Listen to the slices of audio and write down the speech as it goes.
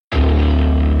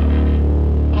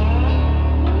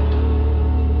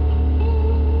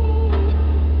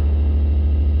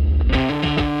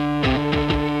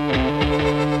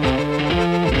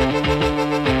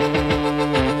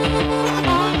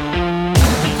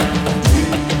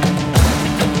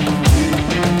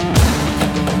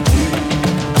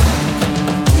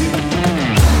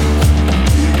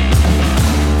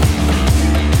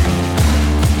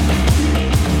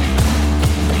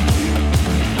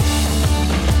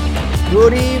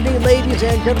Good evening, ladies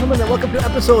and gentlemen, and welcome to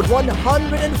episode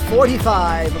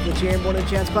 145 of the Chamberlain and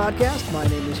Chance podcast. My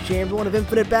name is Chamberlain of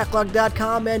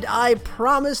InfiniteBacklog.com, and I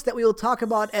promise that we will talk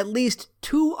about at least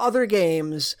two other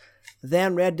games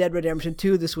than Red Dead Redemption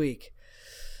 2 this week.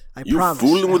 I promise. You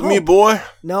fooling with me, boy?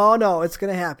 No, it's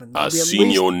going to happen. I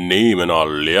seen your name in our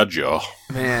ledger.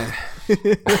 Man.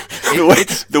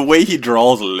 the way he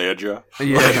draws ledger.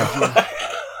 Yeah.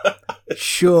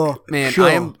 Sure. Man,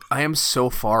 sure. I am so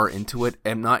far into it.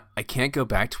 I can't go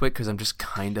back to it because I'm just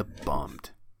kind of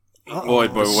bummed. Boy,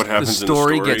 what happens the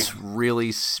story in the story? gets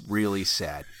really, really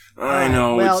sad. I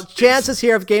know. Well, Chance is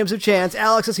here of Games of Chance.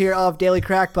 Alex is here of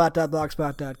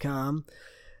dailycrackpot.blogspot.com.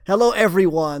 Hello,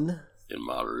 everyone. In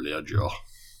my ledger.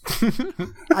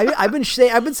 I've been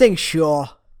saying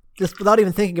sure, just without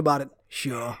even thinking about it.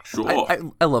 Sure.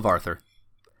 I love Arthur.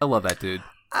 I love that dude.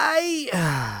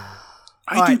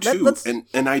 I do right, too,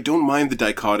 and I don't mind the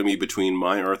dichotomy between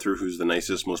my Arthur, who's the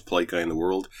nicest, most polite guy in the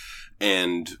world,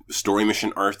 and story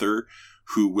mission Arthur,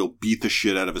 who will beat the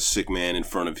shit out of a sick man in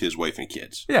front of his wife and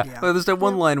kids. Yeah. Well, there's that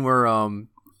one line where I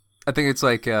think it's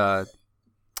like I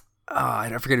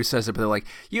forget who says it, but they're like,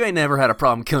 "You ain't never had a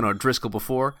problem killing O'Driscoll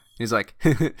before." He's like,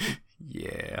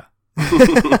 "Yeah."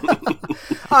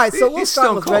 All right, so we'll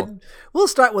start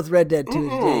with Red Dead 2 today.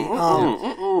 No,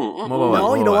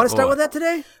 you don't want to start with that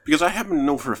today? Because I happen to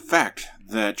know for a fact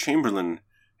that Chamberlain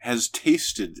has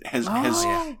tasted, has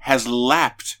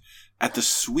lapped at the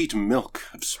sweet milk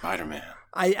of Spider-Man.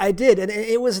 I did, and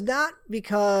it was not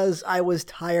because I was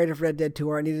tired of Red Dead 2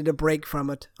 or I needed a break from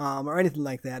it or anything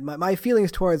like that. My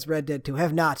feelings towards Red Dead 2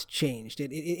 have not changed.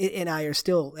 It and I are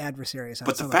still adversaries.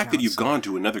 But the fact that you've gone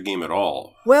to another game at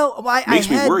all makes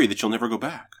me worry that you'll never go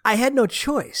back. I had no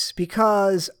choice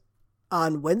because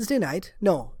on Tuesday night,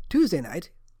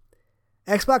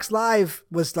 Xbox Live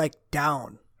was like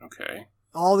down. Okay.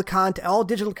 All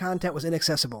digital content was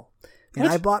inaccessible. And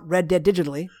What? I bought Red Dead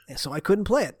digitally, so I couldn't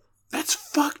play it. That's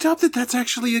fucked up that's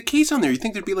actually a case on there. You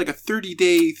think there'd be like a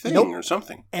 30-day thing or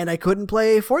something. And I couldn't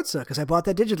play Forza because I bought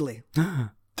that digitally.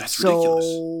 That's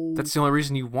ridiculous. That's the only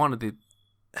reason you wanted it.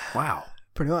 Wow.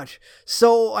 Pretty much.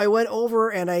 So I went over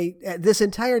and this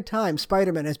entire time,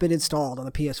 Spider-Man has been installed on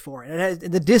the PS4. And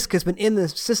the disc has been in the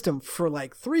system for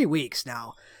like 3 weeks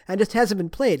now and just hasn't been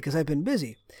played because I've been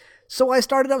busy. So I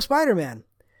started up Spider-Man.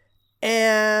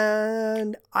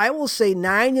 And I will say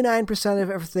 99% of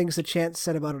everything the Chance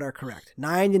said about it are correct.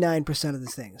 99% of the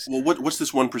things. Well, what's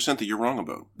this 1% that you're wrong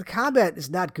about? The combat is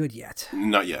not good yet.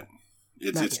 Not yet.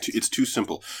 It's too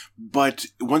simple. But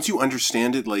once you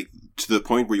understand it, like to the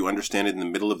point where you understand it in the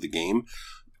middle of the game,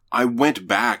 I went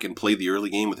back and played the early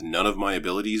game with none of my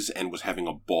abilities and was having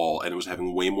a ball and was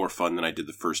having way more fun than I did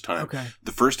the first time. Okay.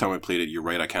 The first time I played it, you're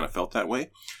right, I kind of felt that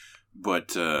way.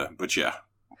 But yeah.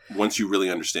 Once you really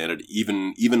understand it,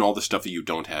 even all the stuff that you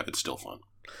don't have, it's still fun.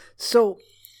 So,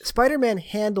 Spider-Man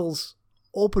handles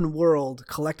open world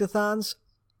collectathons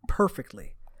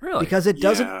perfectly. Really? Because it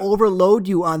doesn't overload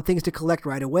you on things to collect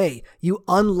right away. You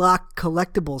unlock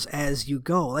collectibles as you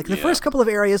go. Like the first couple of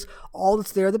areas, all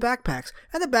that's there are the backpacks.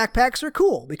 And the backpacks are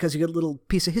cool because you get a little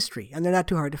piece of history and they're not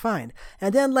too hard to find.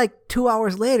 And then like 2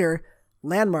 hours later,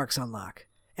 landmarks unlock.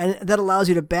 And that allows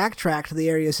you to backtrack to the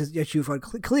areas that you've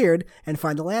cleared and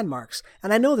find the landmarks.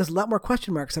 And I know there's a lot more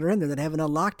question marks that are in there that haven't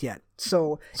unlocked yet.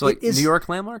 So like New York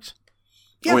landmarks?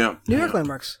 Yeah, New York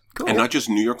landmarks. Cool. And not just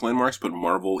New York landmarks, but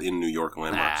Marvel in New York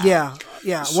landmarks. Yeah.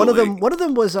 So one of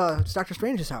them was Doctor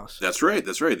Strange's house. That's right.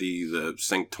 The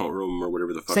Sanctorum or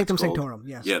whatever the fuck Sanctum it's called. Sanctorum,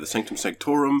 yes. Yeah, the Sanctum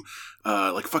Sanctorum.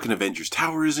 Like fucking Avengers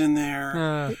Tower is in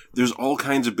there. There's all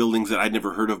kinds of buildings that I'd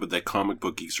never heard of, but that comic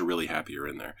book geeks are really happy are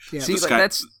in there. Yeah. See,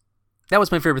 that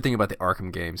was my favorite thing about the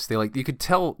Arkham games. You could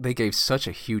tell they gave such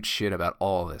a huge shit about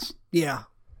all of this. Yeah.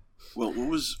 Well, what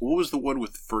was the one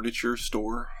with furniture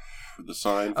store? The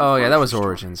sign. Oh yeah, that was store?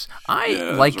 Origins.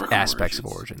 I like aspects of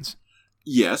Origins.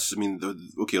 Yes, I mean,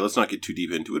 okay, let's not get too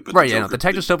deep into it. But the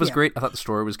detective stuff was great. I thought the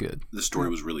story was good. The story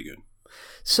was really good.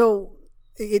 So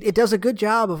it does a good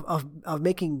job of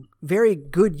making very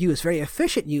good use, very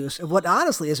efficient use of what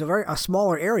honestly is a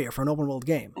smaller area for an open world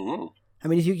game. Mm-hmm. I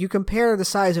mean, if you compare the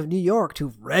size of New York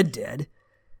to Red Dead,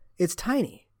 it's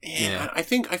tiny. Yeah, I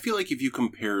feel like if you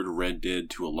compared Red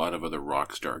Dead to a lot of other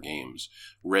Rockstar games,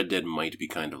 Red Dead might be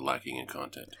kind of lacking in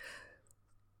content.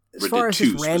 As far as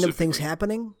just random things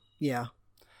happening, yeah.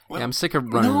 Well, I'm sick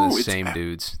of running the same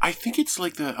dudes. I think it's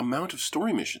like the amount of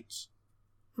story missions.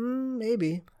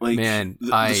 Maybe. Like, man,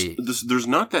 there's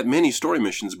not that many story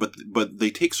missions, but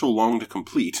they take so long to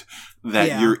complete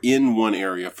that you're in one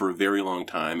area for a very long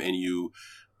time, and you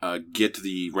get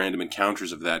the random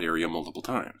encounters of that area multiple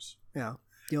times. Yeah.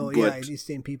 these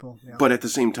same people. Yeah. But at the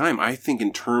same time, I think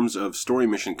in terms of story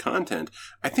mission content,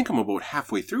 I think I'm about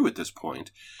halfway through at this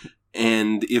point.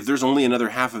 And if there's only another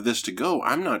half of this to go,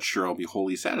 I'm not sure I'll be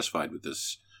wholly satisfied with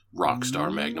this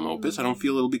Rockstar magnum opus. I don't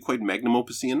feel it'll be quite magnum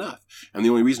opus-y enough. And the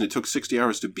only reason it took 60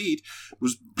 hours to beat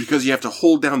was because you have to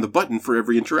hold down the button for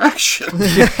every interaction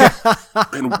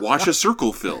and watch a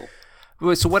circle fill.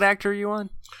 Wait, so what act are you on?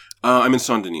 I'm in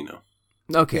San Denis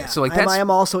now. Okay, so like that's... I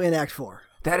am also in Act 4.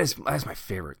 That's my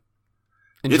favorite.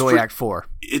 Enjoy Act 4.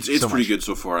 It's so pretty good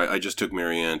so far. I just took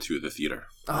Marianne to the theater.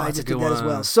 Oh, I just did that as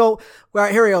well. So, all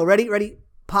right, here we go. Ready?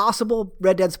 Possible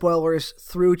Red Dead spoilers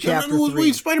through Chapter 3.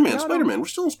 Wait, Spider-Man. We're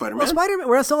still in Spider-Man. Well, Spider-Man.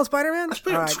 We're still in Spider-Man?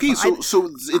 Right, okay, so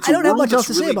it's I don't have much else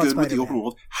to say about Spider-Man. With the open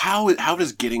world. How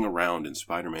does getting around in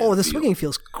Spider-Man the swinging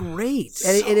feels great.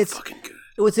 And it's fucking good.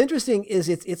 What's interesting is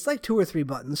it's like 2 or 3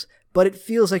 buttons, but it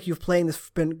feels like you've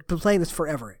been playing this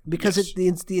forever because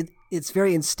it's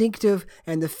very instinctive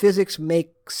and the physics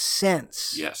make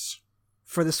sense. Yes.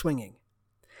 For the swinging.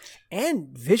 And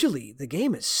visually, the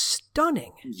game is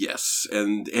stunning. Yes,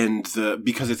 and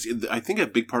because I think a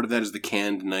big part of that is the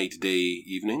canned night, day,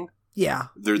 evening. Yeah.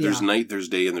 There's night, there's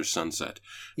day, and there's sunset.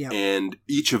 Yeah. And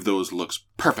each of those looks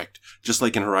perfect, just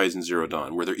like in Horizon Zero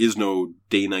Dawn, where there is no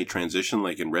day-night transition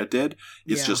like in Red Dead.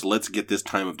 It's just, let's get this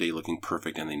time of day looking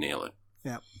perfect, and they nail it.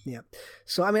 Yeah.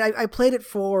 So, I mean, I played it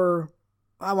for,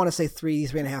 I want to say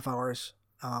 3.5 hours.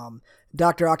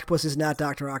 Dr. Octopus is not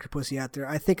Dr. Octopus yet.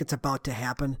 I think it's about to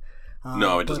happen.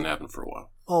 No, it doesn't happen for a while.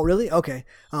 Oh, really? Okay.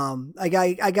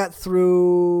 I got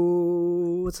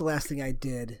through, what's the last thing I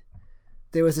did?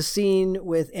 There was a scene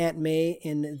with Aunt May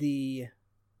in the,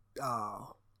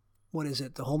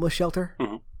 the homeless shelter.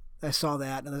 Mm-hmm. I saw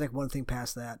that, and there's like one thing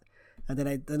past that. And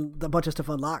then a bunch of stuff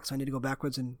unlocked, so I need to go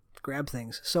backwards and grab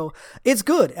things. So it's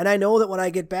good, and I know that when I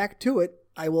get back to it,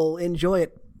 I will enjoy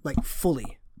it like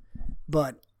fully.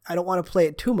 But I don't want to play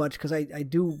it too much because I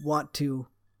do want to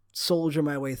soldier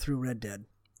my way through Red Dead.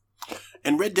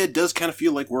 And Red Dead does kind of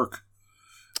feel like work.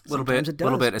 A little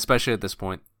bit, especially at this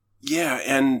point. Yeah,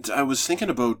 and I was thinking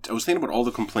about all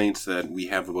the complaints that we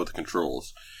have about the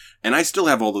controls. And I still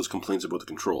have all those complaints about the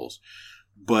controls.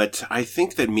 But I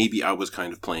think that maybe I was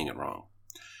kind of playing it wrong.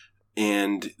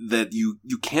 And that you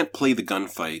can't play the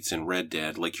gunfights in Red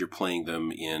Dead like you're playing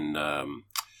them in an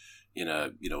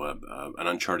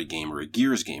Uncharted game or a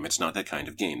Gears game. It's not that kind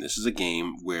of game. This is a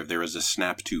game where there is a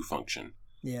snap to function.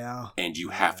 Yeah. And you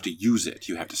have to use it.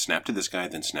 You have to snap to this guy,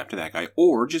 then snap to that guy,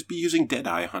 or just be using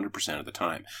Deadeye 100% of the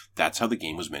time. That's how the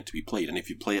game was meant to be played. And if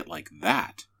you play it like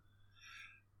that,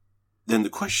 then the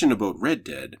question about Red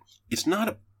Dead, it's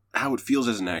not how it feels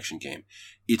as an action game.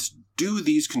 It's, do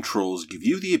these controls give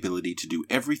you the ability to do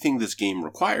everything this game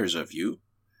requires of you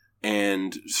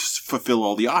and fulfill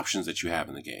all the options that you have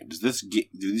in the game?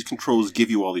 Do these controls give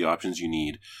you all the options you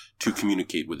need to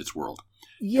communicate with its world?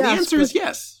 Yes, and the answer is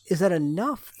yes. Is that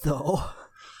enough, though?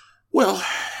 Well,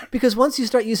 because once you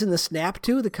start using the snap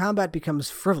to, the combat becomes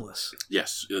frivolous.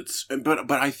 Yes, but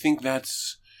I think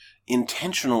that's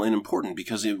intentional and important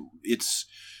because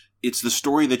it's the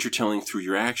story that you're telling through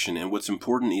your action, and what's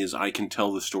important is I can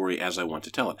tell the story as I want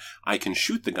to tell it. I can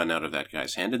shoot the gun out of that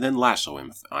guy's hand and then lasso him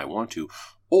if I want to.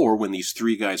 Or when these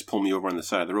 3 guys pull me over on the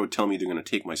side of the road, tell me they're going to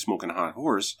take my smoking hot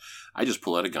horse, I just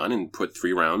pull out a gun and put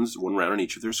 3 rounds, 1 round on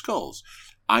each of their skulls.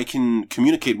 I can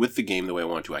communicate with the game the way I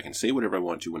want to. I can say whatever I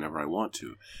want to whenever I want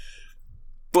to.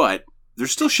 But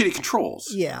there's still shitty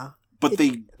controls. Yeah. But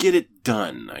they get it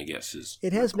done, I guess.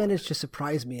 It has managed to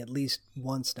surprise me at least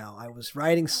once now. I was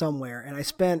riding somewhere, and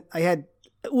I had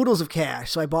oodles of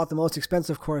cash, so I bought the most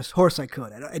expensive horse I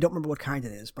could. I don't remember what kind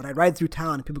it is, but I'd ride through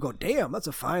town, and people go, damn, that's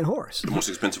a fine horse. The most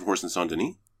expensive horse in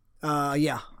Saint-Denis?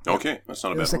 Yeah. Okay, that's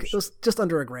not a bad horse. It was just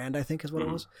under $1,000, I think is what it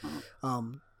was.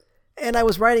 And I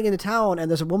was riding into town, and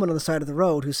there's a woman on the side of the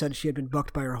road who said she had been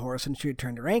bucked by her horse, and she had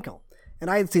turned her ankle. And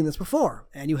I had seen this before,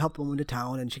 and you help a woman to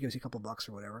town, and she gives you a couple bucks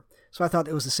or whatever. So I thought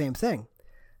it was the same thing.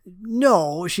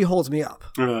 No, she holds me up.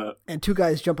 And 2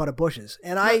 guys jump out of bushes.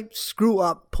 And I screw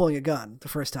up pulling a gun the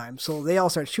first time. So they all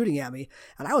start shooting at me,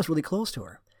 and I was really close to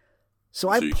her. So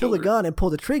I pull the gun and pull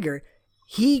the trigger.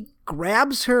 He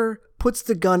grabs her, puts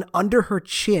the gun under her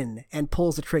chin, and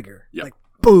pulls the trigger. Yep. Like,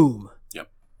 boom.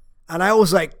 Yep. And I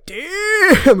was like,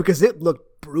 damn, because it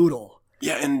looked brutal.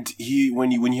 Yeah, and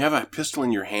when you have a pistol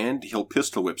in your hand, he'll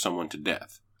pistol whip someone to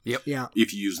death. Yep. Yeah.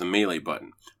 If you use the melee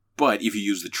button. But if you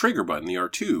use the trigger button, the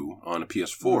R2 on a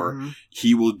PS4,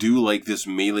 he will do like this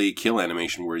melee kill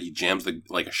animation where he jams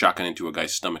like a shotgun into a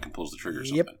guy's stomach and pulls the trigger or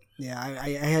something. Yep. Yeah, I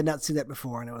had not seen that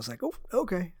before, and I was like, oh,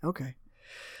 okay.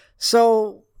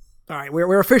 So, all right,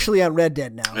 we're officially on Red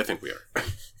Dead now. I think we are.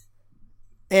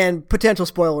 And potential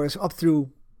spoilers up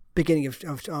through beginning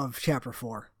of chapter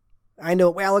 4. I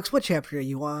know, Alex, what chapter are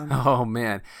you on? Oh,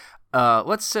 man.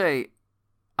 Let's say,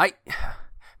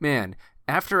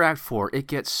 after Act 4, it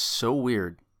gets so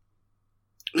weird.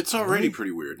 It's already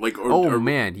pretty weird.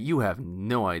 Man, you have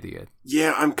no idea.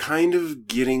 Yeah, I'm kind of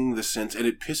getting the sense, and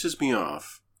it pisses me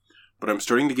off, but I'm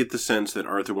starting to get the sense that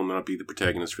Arthur will not be the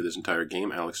protagonist for this entire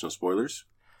game. Alex, no spoilers.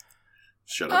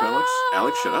 Shut up, Alex.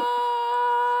 Alex, shut up.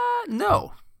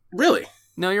 No. Really?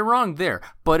 No, you're wrong there.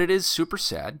 But it is super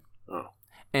sad. Oh.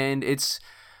 And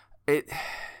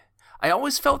I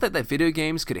always felt that video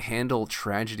games could handle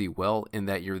tragedy well, in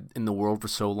that you're in the world for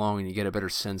so long and you get a better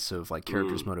sense of like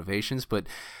characters' motivations. But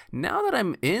now that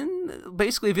I'm in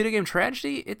basically a video game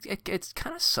tragedy, it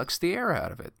kind of sucks the air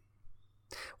out of it.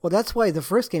 Well, that's why the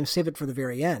first game saved it for the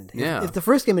very end. Yeah. If the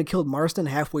first game had killed Marston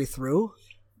halfway through,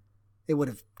 it would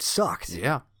have sucked.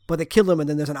 Yeah. But they killed him, and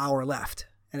then there's an hour left,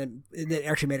 and it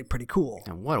actually made it pretty cool.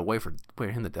 And what a way for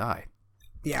him to die.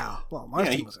 Yeah, well,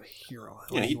 Marston was a hero.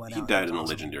 Yeah, he died in a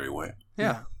legendary way.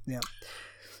 Yeah.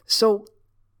 So,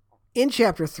 in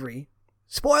Chapter 3,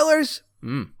 spoilers,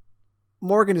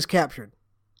 Morgan is captured.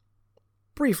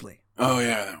 Briefly. Oh,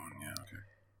 yeah, that one, yeah, okay.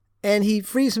 And he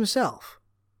frees himself.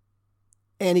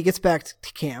 And he gets back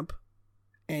to camp,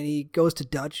 and he goes to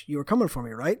Dutch. You were coming for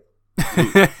me, right?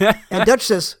 And Dutch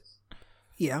says,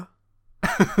 yeah.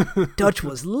 Dutch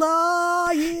was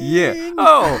lying. Yeah.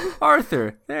 Oh,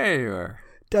 Arthur, there you are.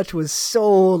 Dutch was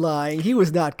so lying. He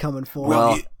was not coming for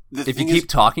well, him. If you keep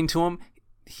talking to him,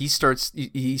 he starts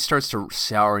to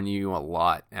sour on you a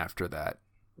lot after that.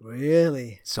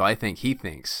 Really? So I think he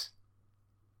thinks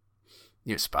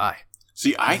you're a spy.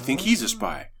 See, I think he's a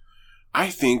spy. I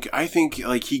think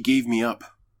like he gave me up.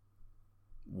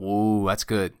 Whoa, that's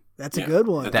good. That's a good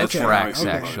one. That tracks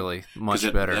actually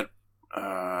much better.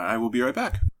 I will be right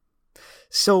back.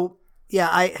 So, yeah,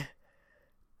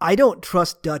 I don't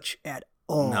trust Dutch at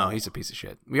all. No, he's a piece of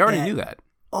shit. We already knew that.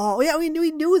 Oh, yeah, we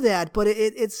knew that, but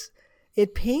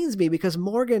it pains me because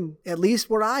Morgan, at least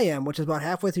where I am, which is about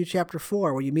halfway through Chapter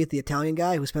 4, where you meet the Italian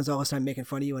guy who spends all his time making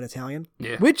fun of you in Italian,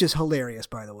 which is hilarious,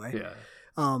 by the way. Yeah.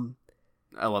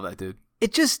 I love that dude.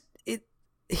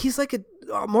 He's like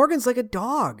Morgan's like a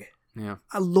dog. Yeah.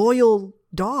 A loyal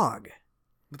dog.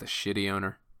 With a shitty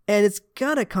owner. And it's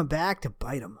gotta come back to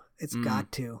bite him. It's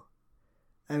got to.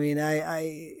 I mean,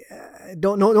 I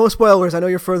don't know. No spoilers. I know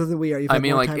you're further than we are. I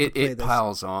mean, like it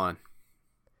piles on.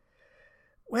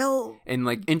 Well, in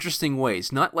like interesting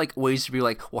ways, not like ways to be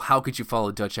like, well, how could you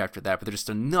follow Dutch after that? But there's just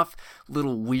enough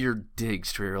little weird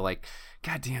digs to where you're like,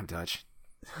 God damn, Dutch.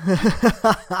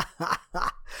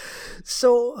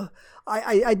 So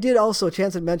I did also,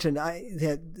 Chance had mentioned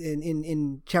that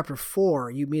in Chapter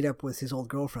 4 you meet up with his old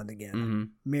girlfriend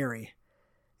again, Mary,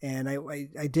 and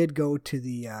I did go to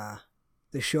the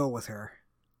show with her,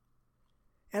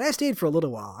 and I stayed for a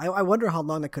little while. I wonder how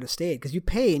long I could have stayed, because you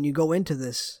pay and you go into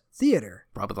this theater,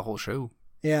 probably the whole show.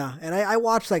 Yeah, and I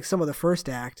watched like some of the first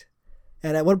act,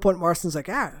 and at one point Morgan's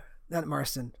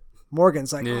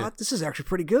like, oh, this is actually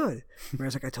pretty good.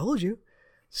 Mary's like, I told you.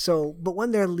 So, but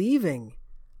when they're leaving,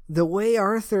 the way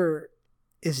Arthur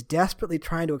is desperately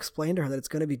trying to explain to her that it's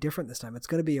going to be different this time. It's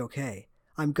going to be okay.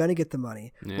 I'm going to get the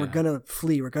money. Yeah. We're going to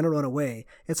flee. We're going to run away.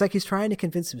 It's like he's trying to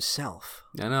convince himself.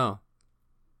 I know.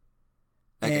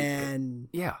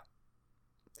 Yeah.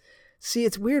 See,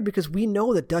 it's weird because we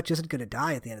know that Dutch isn't going to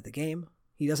die at the end of the game.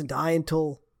 He doesn't die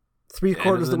until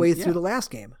 3/4 of the way through the last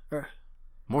game.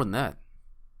 More than that.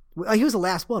 He was the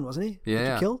last one, wasn't he?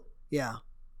 Yeah. Killed? Yeah.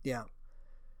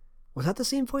 Was that the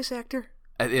same voice actor?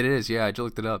 It is, yeah. I just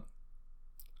looked it up.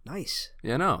 Nice.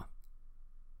 Yeah, no.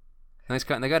 Nice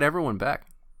cut. They got everyone back.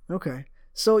 Okay.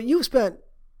 So you've spent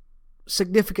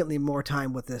significantly more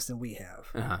time with this than we have.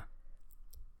 Uh-huh.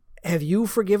 Have you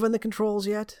forgiven the controls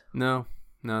yet? No,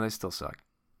 they still suck.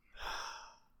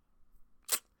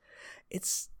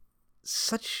 It's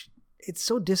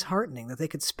so disheartening that they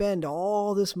could spend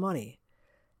all this money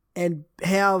and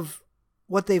have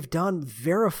what they've done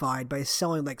verified by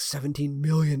selling like 17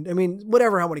 million. I mean,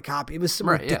 how many copies. It was some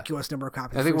ridiculous number of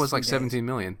copies. I think it was like 17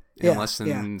 million in less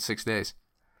than 6 days.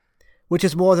 Which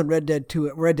is more than Red Dead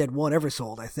 1 ever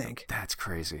sold, I think. That's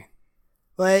crazy.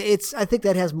 Well, I think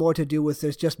that has more to do with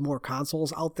there's just more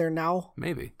consoles out there now.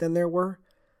 Maybe. Than there were.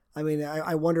 I mean,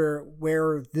 I wonder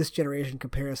where this generation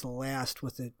compares to the last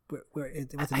with the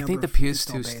I think the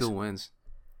PS2 still wins.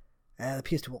 The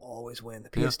PS2 will always win. The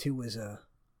PS2 was a...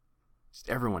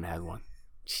 Everyone had one.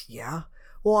 Yeah.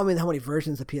 Well, I mean, how many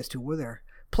versions of the PS2 were there?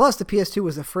 Plus, the PS2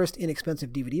 was the first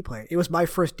inexpensive DVD player. It was my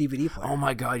first DVD player. Oh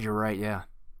my God, you're right, yeah.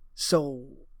 So,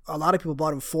 a lot of people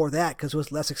bought them for that because it was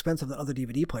less expensive than other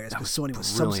DVD players because Sony was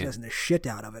subsidizing the shit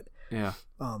out of it. Yeah.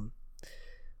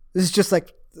 This is just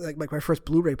like my first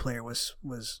Blu-ray player was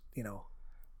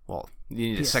Well, you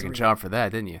needed a PS3. second job for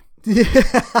that, didn't you?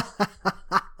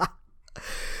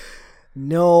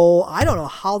 No, I don't know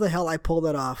how the hell I pulled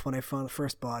that off when I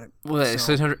first bought it. Well, it's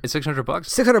 $600. It's $600.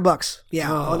 $600. Yeah,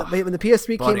 Oh, when the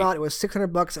PS3 buddy. came out, it was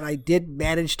 $600, and I did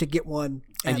manage to get one.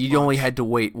 And at you launch. only had to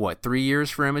wait 3 years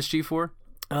for MSG4?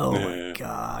 Oh my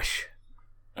gosh.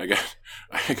 I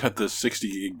got the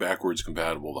 60 gig backwards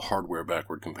compatible, the hardware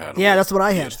backward compatible. Yeah, that's what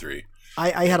I had. PS3.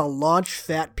 I had a launch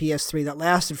fat PS3 that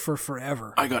lasted for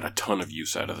forever. I got a ton of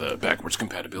use out of the backwards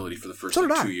compatibility for the first So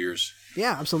did I. 2 years.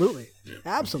 Yeah, absolutely.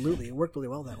 Absolutely. It worked really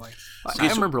well that way. I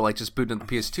remember just booting up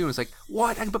the PS2 and it's like,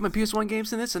 what? I can put my PS1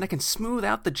 games in this and I can smooth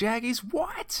out the jaggies?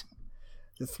 What?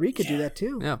 The 3 could do that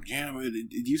too. Yeah. Yeah, but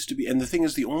it used to be. And the thing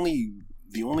is, the only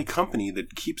company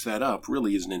that keeps that up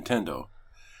really is Nintendo.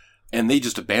 And they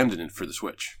just abandoned it for the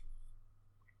Switch.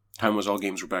 Time was all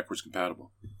games were backwards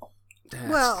compatible.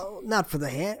 Well, not for the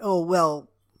hand. Oh, well,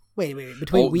 wait.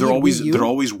 Between Wii they're and always Wii U? they're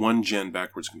always one gen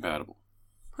backwards compatible.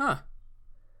 Huh.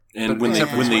 And But when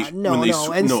except for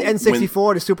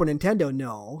N64 to Super Nintendo,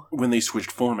 no. when they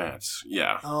switched formats,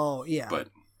 yeah. Oh, yeah. But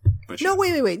No,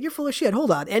 wait. You're full of shit.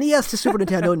 Hold on. NES to Super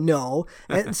Nintendo, no.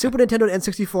 And Super Nintendo to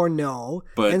N64, no.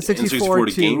 But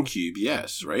N64 to GameCube,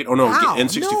 yes, right? Oh no, How?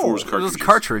 N64 was No. It cartridges. was a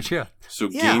cartridge, yeah. So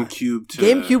Yeah. GameCube to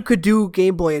GameCube could do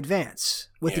Game Boy Advance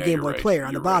with the Yeah, Game you're Boy right. player on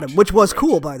the You're bottom, right. which was You're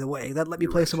cool, right. by the way. That let me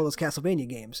You're play right. some of those Castlevania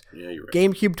games. Yeah, you're right.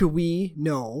 GameCube to Wii,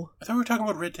 no. I thought we were talking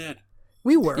about Red Dead.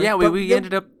 We were. Yeah, but we then-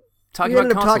 ended up talking we about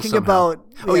ended up consoles talking somehow.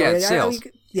 about sales.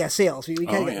 Sales. We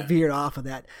kind of yeah. veered off of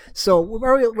that. So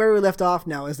where we left off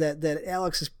now is that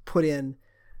Alex has put in,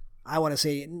 I want to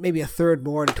say maybe a third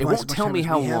more to It twice won't as much tell time me as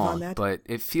how we have on long, that. but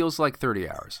it feels like 30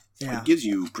 hours. Yeah. It gives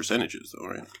you percentages, though,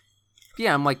 right?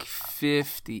 Yeah, I'm like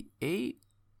 58.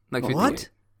 Like 58. What?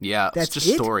 Yeah, That's it's just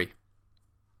it? story.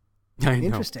 I know.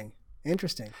 Interesting.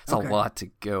 It's Okay. a lot to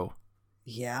go.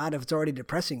 Yeah, if it's already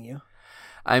depressing you.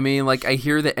 I mean, like, I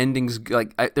hear the endings,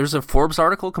 there's a Forbes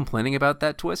article complaining about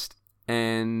that twist,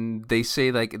 and they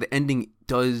say, like, the ending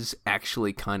does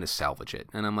actually kind of salvage it.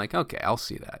 And I'm like, okay, I'll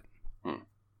see that.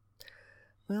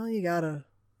 Well, you gotta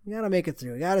make it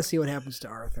through. You gotta see what happens to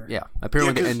Arthur. Yeah,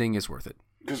 apparently Yeah, the 'cause- ending is worth it.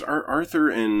 Because Arthur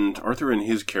and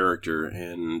his character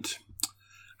and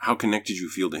how connected you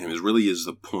feel to him is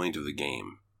the point of the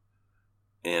game,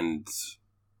 and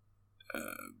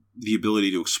the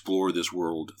ability to explore this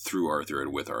world through Arthur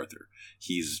and with Arthur.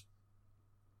 Is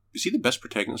he the best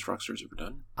protagonist Rockstar's ever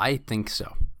done? I think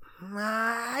so.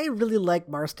 I really like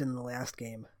Marston in the last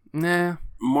game. Nah.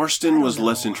 Marston was know.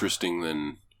 less interesting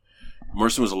than.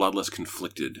 Marston was a lot less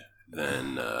conflicted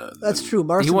than. That's than- true.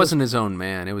 Marston He wasn't his own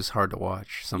man. It was hard to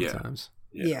watch sometimes.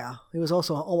 Yeah, he was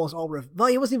also almost all. Well,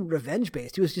 he wasn't even revenge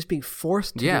based. He was just being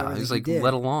forced to. do Yeah, everything he was he like did.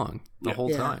 let along the Yeah. whole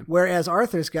Yeah. time. Whereas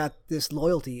Arthur's got this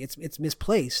loyalty. It's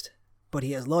misplaced, but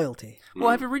he has loyalty.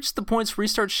 Well, have you reached the points where he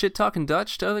starts shit talking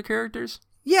Dutch to other characters?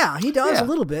 Yeah, he does Yeah, a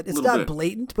little bit. It's little not bit.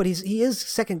 blatant, but he is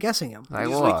second guessing him. Like,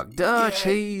 He's look, like, Dutch,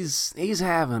 yeah. he's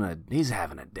having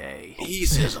a day.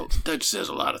 Dutch says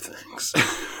a lot of things.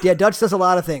 Yeah, Dutch says a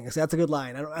lot of things. That's a good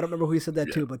line. I don't remember who he said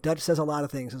that to, but Dutch says a lot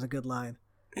of things is a good line.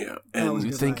 Yeah, That was and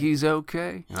You good think line. he's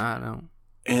okay? I don't.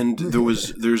 and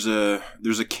there's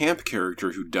a camp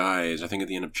character who dies. I think at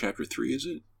the end of chapter 3, is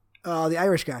it? The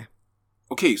Irish guy.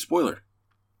 Okay, spoiler.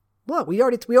 What? We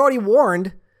already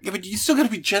warned. Yeah, but you still got to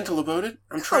be gentle about it.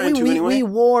 I'm trying to we anyway.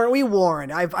 We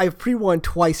warned. I've pre-warned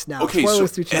twice now. Okay, so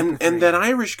Spoilers through chapter 3. and that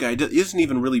Irish guy doesn't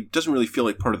really feel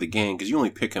like part of the gang because you only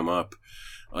pick him up,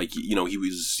 like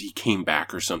he came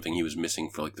back or something. He was missing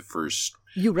for like the first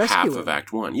you rescue half him. of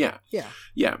Act 1. Yeah,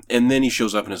 Yeah. and then he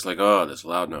shows up and it's like, oh, this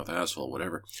loudmouth asshole,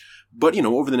 whatever. But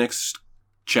over the next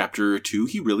chapter or two,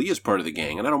 he really is part of the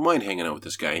gang, and I don't mind hanging out with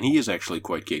this guy, and he is actually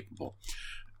quite capable.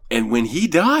 And when he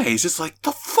dies, it's like,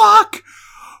 the fuck.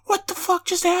 What the fuck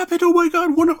just happened? Oh my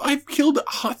god, I've killed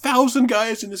 1,000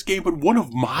 guys in this game, but one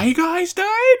of my guys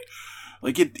died?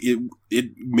 Like,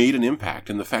 it made an impact,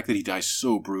 and the fact that he dies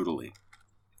so brutally.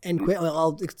 And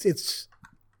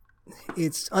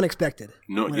it's unexpected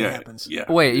when it happens.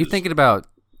 Yeah. Wait, it you is. thinking about?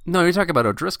 No, you're talking about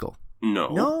O'Driscoll. No.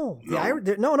 No,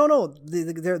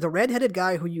 the redheaded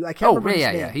guy who I can't Oh, remember his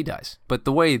yeah, name. yeah, he dies. But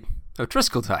the way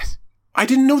O'Driscoll dies. I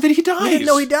didn't know that he dies. You didn't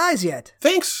know he dies yet.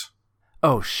 Thanks.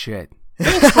 Oh shit.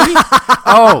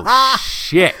 Oh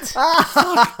shit. This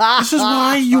is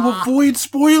why you avoid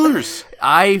spoilers.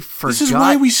 I forgot. This is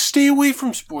why we stay away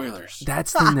from spoilers.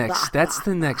 That's the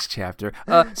next chapter.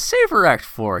 Savor Act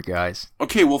 4, guys.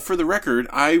 Okay, well, for the record,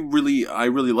 I really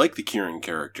like the Kieran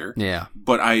character. Yeah.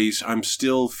 But I'm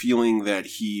still feeling that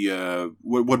he.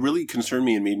 What really concerned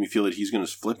me and made me feel that he's going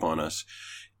to flip on us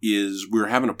is we're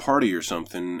having a party or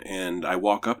something, and I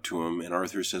walk up to him, and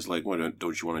Arthur says, like, "What?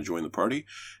 Don't you want to join the party?"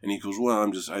 And he goes, "Well,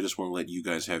 I just want to let you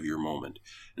guys have your moment."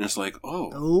 And it's like,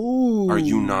 oh, are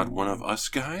you not one of us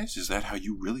guys? Is that how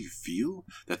you really feel?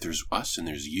 That there's us and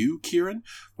there's you, Kieran?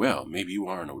 Well, maybe you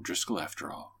are an O'Driscoll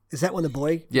after all. Is that when the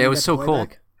boy? Yeah, it was so cold.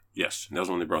 Back? Yes, that was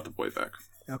when they brought the boy back.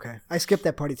 Okay, I skipped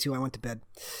that party too. I went to bed.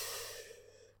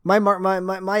 My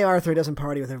Arthur doesn't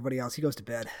party with everybody else. He goes to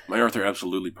bed. My Arthur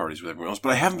absolutely parties with everyone else,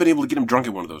 but I haven't been able to get him drunk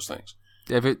at one of those things.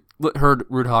 Have you heard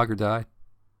Roothager Die?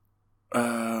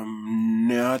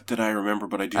 Not that I remember,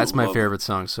 but I do. That's my favorite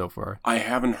song so far. I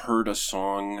haven't heard a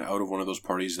song out of one of those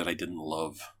parties that I didn't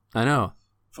love. I know.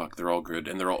 Fuck, they're all good,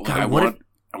 and they're all. God, I want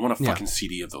a fucking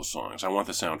CD of those songs. I want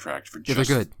the soundtrack for just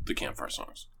the campfire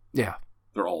songs. Yeah.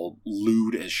 They're all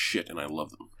lewd as shit, and I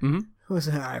love them.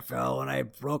 Mm-hmm. I fell when I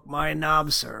broke my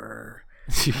knob, sir.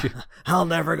 I'll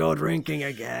never go drinking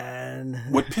again.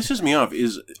 What pisses me off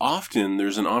is often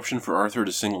there's an option for Arthur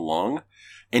to sing along,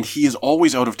 and he is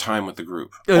always out of time with the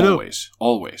group. Always,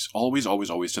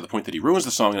 to the point that he ruins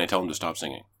the song, and I tell him to stop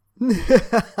singing.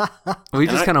 Well, he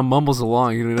just kind of mumbles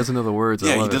along. He doesn't know the words.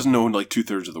 Yeah, he doesn't know like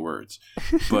 2/3 of the words.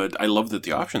 But I love that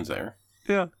the option's there.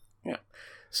 Yeah.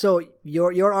 So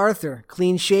your Arthur,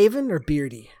 clean shaven or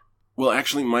beardy? Well,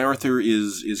 actually, my Arthur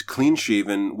is clean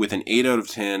shaven with an 8 out of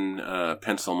 10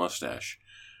 pencil mustache.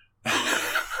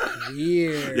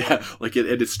 Weird. Yeah, like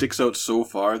it sticks out so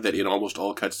far that in almost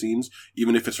all cutscenes,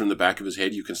 even if it's from the back of his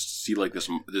head, you can see like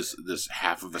this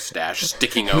half of a stash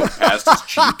sticking out past his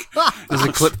cheek. Does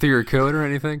it clip through your coat or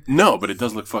anything? No, but it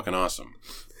does look fucking awesome.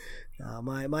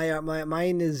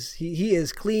 Mine is he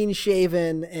is clean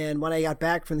shaven, and when I got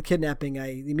back from the kidnapping,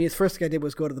 the first thing I did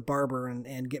was go to the barber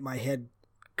and get my head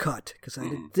cut because I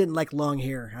didn't like long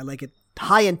hair. I like it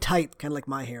high and tight, kind of like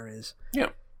my hair is. Yeah.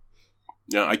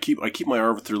 Yeah, I keep my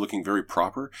Arthur looking very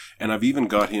proper, and I've even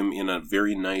got him in a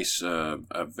very nice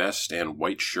a vest and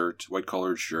white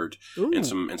collared shirt, Ooh. and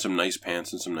some nice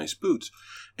pants and some nice boots.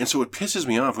 And so it pisses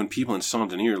me off when people in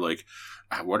Saint-Denis are like,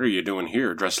 "What are you doing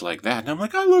here, dressed like that?" And I'm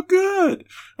like, "I look good.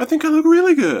 I think I look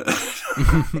really good."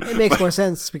 It makes more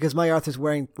sense because my Arthur's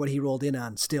wearing what he rolled in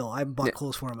on. Still, I haven't bought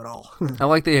clothes for him at all. I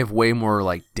like they have way more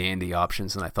like dandy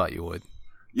options than I thought you would.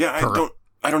 Yeah,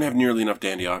 I don't have nearly enough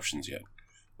dandy options yet.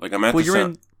 Like I'm at you're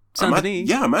in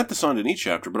Saint-Denis. I'm at the Saint-Denis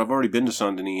chapter, but I've already been to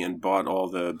Saint-Denis and bought all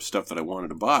the stuff that I wanted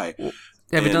to buy.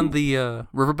 Have you done the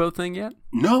riverboat thing yet?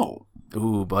 No.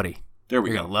 Ooh, buddy. There we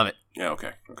go. You're gonna love it. Yeah,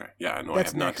 okay. Yeah, I know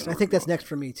That's I have next. not. I think that's next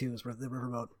for me too. Is the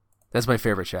riverboat. That's my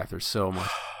favorite chapter so much.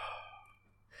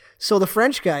 So the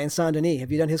French guy in Saint-Denis,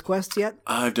 have you done his quests yet?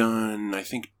 I've done, I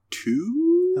think,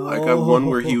 2. I got one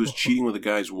where he was cheating with a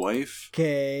guy's wife.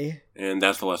 Okay. And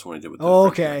that's the last one I did with the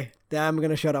okay. I'm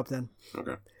going to shut up then.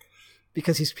 Okay.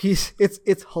 Because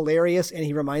it's hilarious and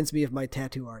he reminds me of my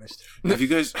tattoo artist. Have you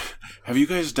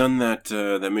guys done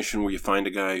that mission where you find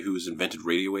a guy who's invented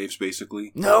radio waves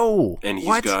basically? No. And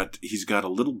he's got a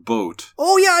little boat.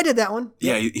 Oh yeah, I did that one.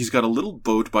 Yeah, he's got a little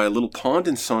boat by a little pond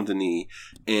in Saint-Denis,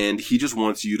 and he just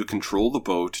wants you to control the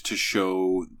boat to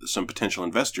show some potential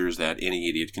investors that any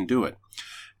idiot can do it.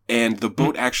 And the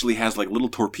boat actually has like little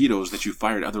torpedoes that you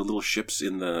fire at other little ships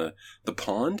in the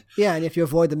pond. Yeah, and if you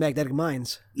avoid the magnetic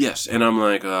mines. Yes, and I'm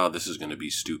like, oh, this is going to be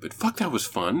stupid. Fuck, that was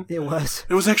fun. It was.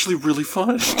 It was actually really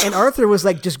fun. And Arthur was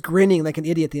like just grinning like an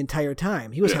idiot the entire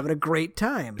time. He was having a great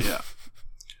time. Yeah.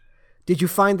 Did you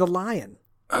find the lion?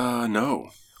 No.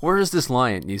 Where is this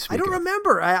lion you speak I don't of?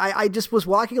 remember. I just was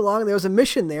walking along and there was a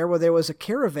mission there where there was a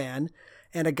caravan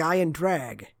and a guy in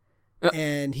drag.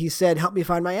 And he said, "Help me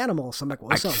find my animals." So I'm like, well,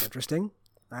 that sounds interesting.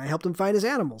 I helped him find his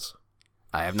animals.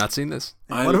 I have not seen this.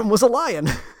 And one of them was a lion.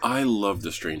 I love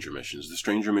the Stranger missions. The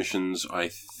Stranger missions, I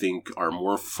think, are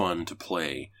more fun to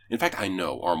play. In fact, I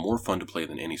know, are more fun to play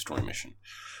than any story mission.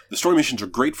 The story missions are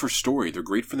great for story. They're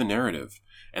great for the narrative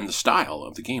and the style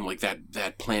of the game. Like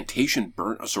that plantation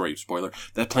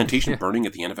that plantation burning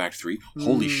at the end of Act 3.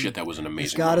 Holy shit, that was an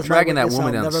amazing moment. Dragging that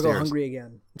woman I'll downstairs. never go hungry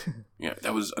again. Yeah,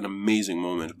 that was an amazing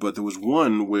moment. But there was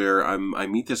one where I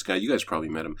meet this guy. You guys probably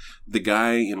met him. The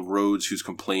guy in Rhodes who's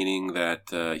complaining that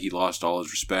he lost all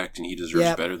his respect and he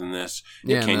deserves better than this.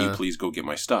 Yeah, Can you please go get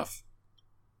my stuff?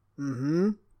 Mm-hmm.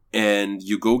 And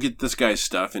you go get this guy's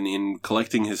stuff, and in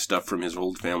collecting his stuff from his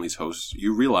old family's house,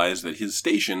 you realize that his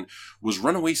station was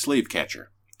runaway slave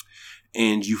catcher.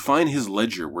 And you find his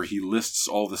ledger where he lists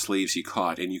all the slaves he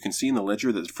caught, and you can see in the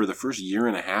ledger that for the first year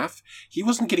and a half, he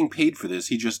wasn't getting paid for this,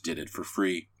 he just did it for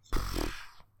free.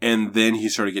 And then he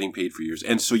started getting paid for years.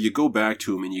 And so you go back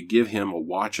to him and you give him a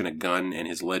watch and a gun and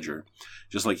his ledger,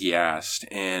 just like he asked.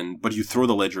 But you throw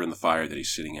the ledger in the fire that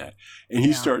he's sitting at. And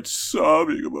he starts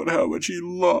sobbing about how much he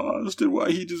lost and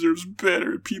why he deserves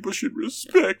better. People should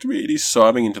respect me. And he's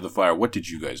sobbing into the fire. What did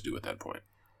you guys do at that point?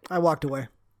 I walked away.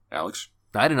 Alex?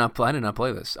 I did not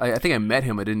play this. I think I met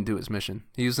him. I didn't do his mission.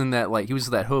 He was in that, he was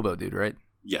that hobo dude, right?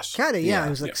 Yes. Kind of, yeah. He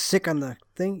was sick on the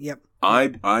thing. Yep.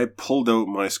 I pulled out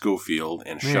my Schofield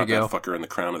and shot that fucker in the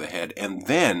crown of the head. And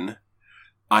then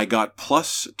I got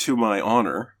plus to my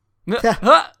honor.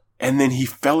 And then he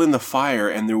fell in the fire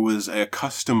and there was a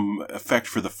custom effect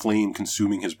for the flame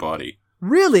consuming his body.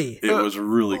 Really? It was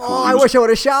really cool. Oh, I wish I would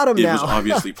have shot him now. It was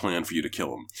obviously planned for you to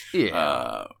kill him.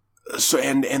 Yeah. So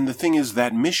and the thing is,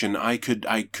 that mission, I could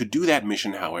do that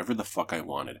mission however the fuck I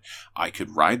wanted. I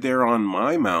could ride there on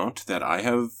my mount that I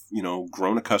have,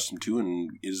 grown accustomed to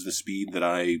and is the speed that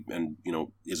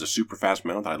is a super fast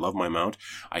mount. I love my mount.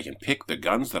 I can pick the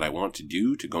guns that I want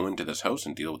to go into this house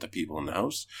and deal with the people in the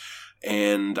house.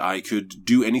 And I could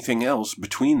do anything else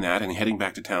between that and heading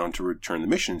back to town to return the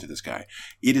mission to this guy.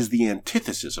 It is the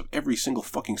antithesis of every single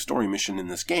fucking story mission in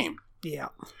this game. Yeah.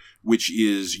 Which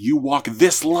is, you walk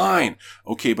this line.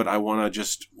 Okay, but I want to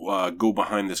just go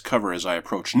behind this cover as I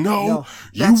approach. No,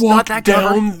 you walk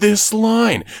down this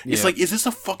line. Yeah. It's like, is this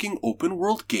a fucking open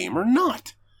world game or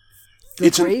not? The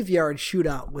graveyard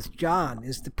shootout with John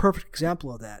is the perfect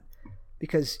example of that.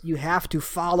 Because you have to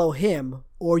follow him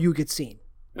or you get seen.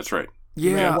 That's right.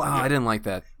 Yeah, I didn't like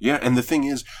that. Yeah, and the thing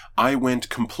is, I went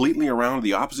completely around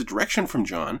the opposite direction from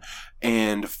John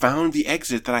and found the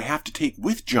exit that I have to take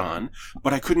with John,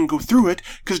 but I couldn't go through it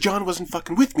because John wasn't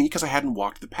fucking with me because I hadn't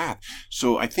walked the path.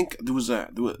 So I think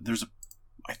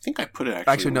I think I put it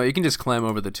actually... Actually, no, you can just climb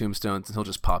over the tombstones and he'll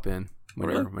just pop in when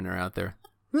you're out there.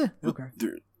 Okay.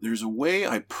 There's a way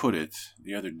I put it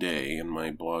the other day, and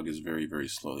my blog is very, very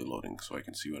slowly loading so I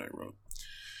can see what I wrote.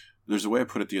 There's a way I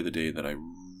put it the other day that I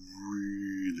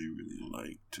really, really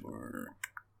liked, or...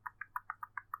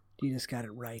 You just got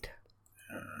it right.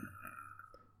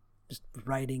 Just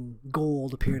writing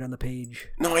gold appeared on the page.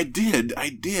 No, I did,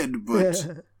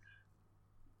 but...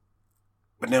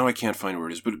 but now I can't find where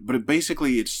it is. But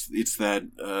basically, it's that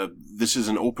this is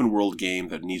an open world game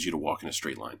that needs you to walk in a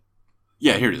straight line.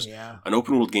 Yeah, here it is. Yeah. An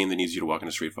open world game that needs you to walk in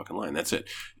a straight fucking line. That's it.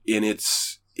 And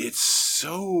it's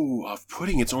so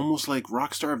off-putting. It's almost like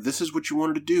Rockstar, if this is what you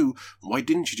wanted to do, why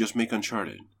didn't you just make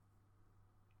Uncharted?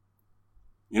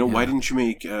 Why didn't you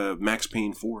make Max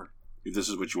Payne 4? If this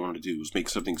is what you wanted to do, was make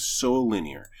something so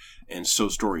linear and so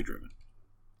story-driven.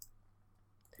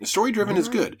 The story-driven is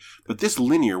good, but this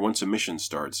linear, once a mission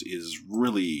starts, is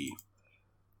really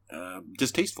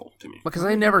distasteful to me. Because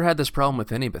I never had this problem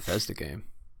with any Bethesda game.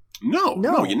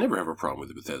 No, you never have a problem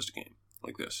with a Bethesda game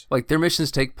like this. Like, their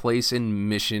missions take place in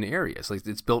mission areas. Like,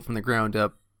 it's built from the ground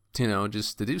up,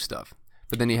 just to do stuff.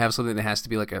 But then you have something that has to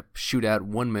be like a shootout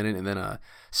 1 minute and then a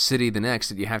city the next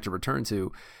that you have to return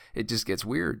to. It just gets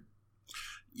weird.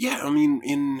 Yeah, I mean,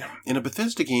 in a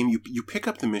Bethesda game, you pick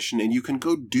up the mission and you can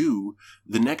go do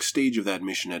the next stage of that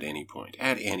mission at any point.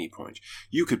 At any point.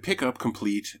 You could pick up,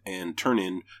 complete, and turn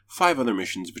in 5 other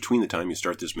missions between the time you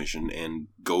start this mission and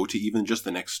go to even just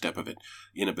the next step of it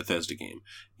in a Bethesda game.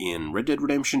 In Red Dead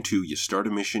Redemption 2, you start a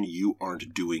mission, you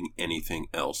aren't doing anything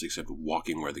else except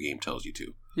walking where the game tells you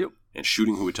to. Yep. And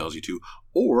shooting who it tells you to,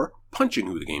 or punching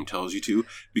who the game tells you to,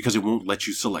 because it won't let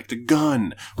you select a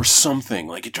gun or something.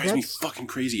 Like, it drives me fucking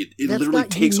crazy. It literally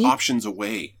takes options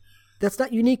away. That's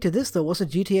not unique to this, though.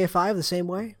 Wasn't GTA 5 the same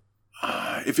way?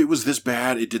 If it was this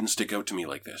bad, it didn't stick out to me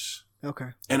like this. Okay.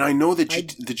 And I know that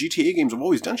the GTA games have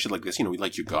always done shit like this.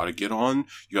 Like, you gotta get on,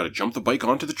 you gotta jump the bike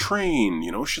onto the train,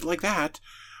 shit like that.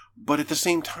 But at the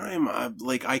same time,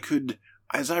 I could...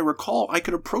 As I recall, I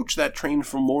could approach that train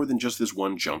from more than just this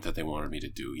one jump that they wanted me to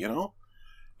do, Yeah.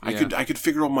 I could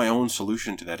figure out my own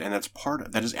solution to that, and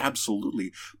that is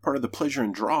absolutely part of the pleasure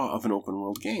and draw of an open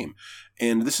world game.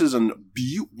 And this is one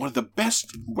of the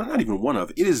best, well, not even one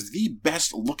of, it is the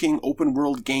best looking open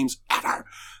world games ever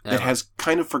that has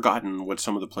kind of forgotten what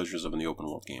some of the pleasures of the open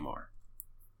world game are.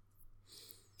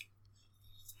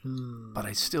 But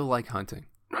I still like hunting.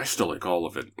 I still like all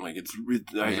of it. Like,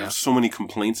 I have so many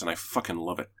complaints, and I fucking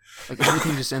love it. Like,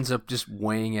 everything just ends up just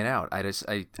weighing it out. I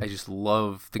just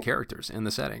love the characters and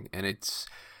the setting, and it's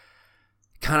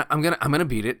kind of I'm gonna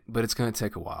beat it, but it's gonna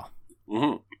take a while.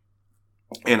 Mm-hmm.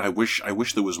 And I wish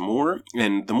there was more.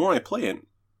 And the more I play it,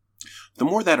 the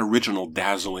more that original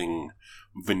dazzling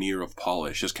veneer of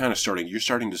polish is kind of you're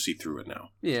starting to see through it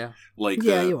now. Yeah. Like,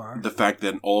 you are. The fact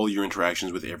that all your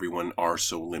interactions with everyone are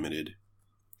so limited.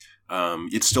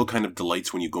 It still kind of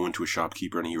delights when you go into a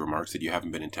shopkeeper and he remarks that you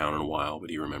haven't been in town in a while, but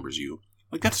he remembers you.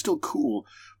 Like, that's still cool,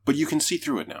 but you can see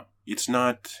through it now. It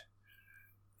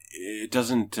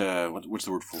doesn't, what's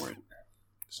the word for it?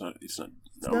 It's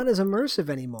not as immersive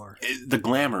anymore. The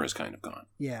glamour is kind of gone.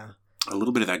 Yeah. A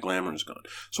little bit of that glamour is gone.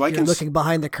 So You're looking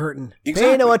behind the curtain.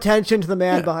 Exactly. Pay no attention to the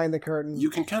man behind the curtain. You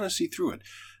can kind of see through it.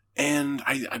 And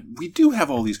we do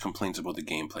have all these complaints about the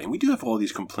gameplay, and we do have all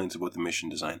these complaints about the mission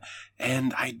design,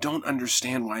 and I don't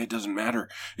understand why it doesn't matter,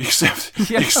 except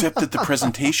that the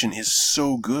presentation is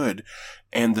so good,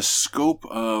 and the scope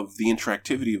of the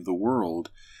interactivity of the world,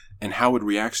 and how it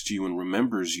reacts to you and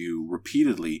remembers you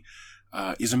repeatedly,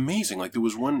 is amazing. Like, there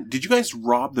was one... Did you guys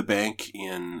rob the bank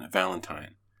in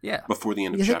Valentine? Yeah. Before the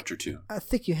end of Chapter 2. I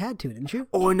think you had to, didn't you?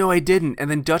 Oh, no, I didn't. And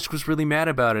then Dutch was really mad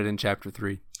about it in Chapter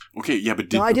 3. Okay, yeah,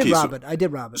 but I did rob it. I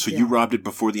did rob it. So you robbed it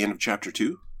before the end of Chapter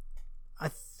 2?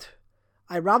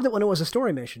 I robbed it when it was a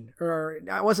story mission. Or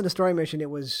it wasn't a story mission,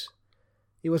 it was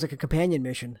like a companion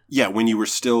mission. Yeah, when you were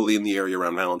still in the area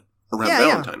around Valentine.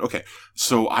 Yeah. Okay.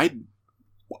 So I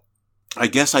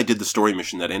guess I did the story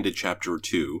mission that ended Chapter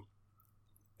 2,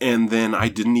 and then I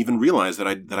didn't even realize that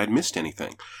I'd missed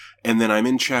anything. And then I'm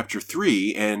in Chapter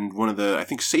 3, and I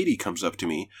think Sadie comes up to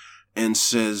me and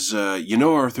says,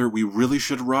 Arthur, we really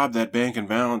should have robbed that bank in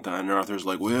Valentine. And Arthur's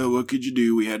like, well, what could you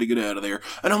do? We had to get out of there.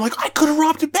 And I'm like, I could have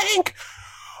robbed a bank.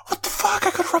 What the fuck?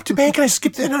 I could have robbed a bank, and I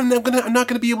skipped it, and I'm not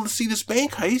gonna be able to see this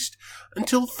bank heist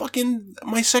until fucking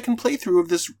my second playthrough of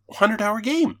this 100-hour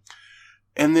game.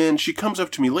 And then she comes up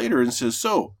to me later and says,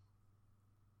 so,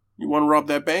 you want to rob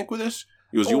that bank with us?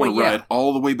 He goes, you want to ride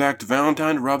all the way back to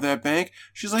Valentine to rob that bank?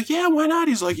 She's like, yeah, why not?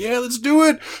 He's like, yeah, let's do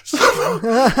it. So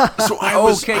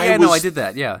I did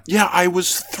that, yeah. Yeah, I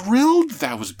was thrilled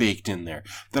that was baked in there.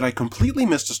 That I completely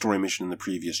missed a story mission in the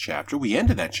previous chapter. We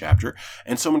ended that chapter,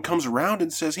 and someone comes around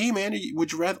and says, hey, man,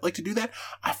 would you rather like to do that?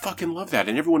 I fucking love that.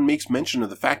 And everyone makes mention of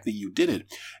the fact that you did it.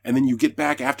 And then you get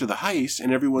back after the heist,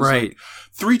 and everyone's like,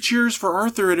 3 cheers for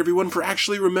Arthur and everyone for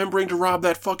actually remembering to rob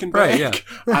that fucking bank. Right,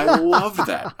 yeah. I loved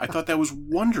that. I thought that was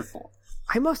wonderful.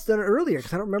 I must have done it earlier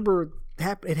because I don't remember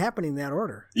it happening in that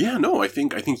order. Yeah, no, I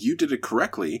think you did it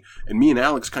correctly, and me and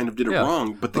Alex kind of did it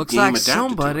wrong, but the game adapted to it.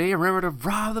 Somebody remembered to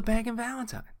rob the bank in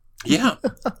Valentine. Yeah,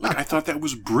 like I thought that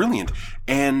was brilliant,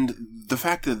 and the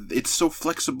fact that it's so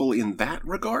flexible in that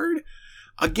regard,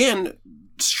 again,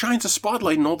 shines a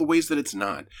spotlight in all the ways that it's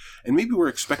not. And maybe we're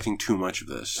expecting too much of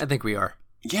this. I think we are.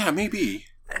 Yeah, maybe.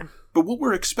 But what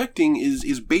we're expecting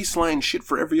is baseline shit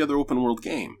for every other open world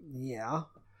game. Yeah.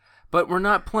 But we're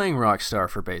not playing Rockstar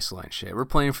for baseline shit. We're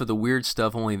playing for the weird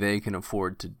stuff only they can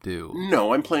afford to do.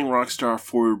 No, I'm playing Rockstar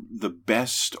for the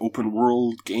best open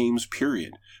world games,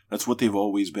 period. That's what they've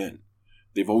always been.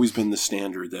 They've always been the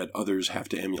standard that others have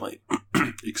to emulate,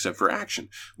 except for action,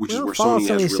 which is where Sony has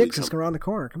really come. 76 is around the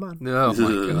corner. Come on. Oh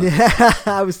my god. Yeah,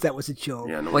 that was a joke.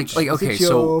 Yeah, no, okay,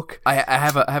 so I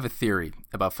have a theory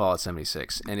about Fallout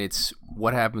 76, and it's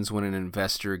what happens when an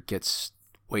investor gets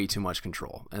way too much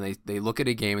control, and they look at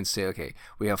a game and say, okay,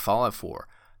 we have Fallout 4.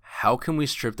 How can we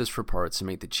strip this for parts and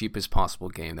make the cheapest possible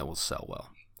game that will sell well?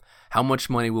 How much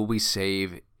money will we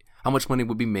save? How much money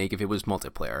would we make if it was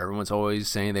multiplayer? Everyone's always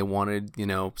saying they wanted,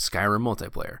 Skyrim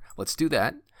multiplayer. Let's do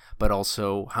that. But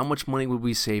also, how much money would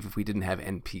we save if we didn't have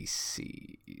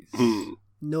NPCs?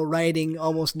 No writing,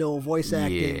 almost no voice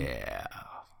acting.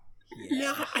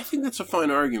 Yeah, I think that's a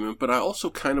fine argument, but I also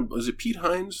kind of... Is it Pete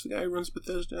Hines, the guy who runs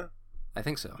Bethesda? I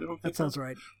think so. That sounds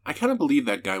right. I kind of believe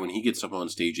that guy when he gets up on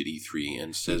stage at E3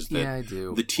 and says that I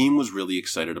do. The team was really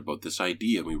excited about this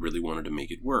idea and we really wanted to make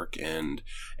it work. And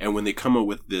when they come up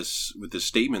with this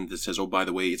statement that says, oh, by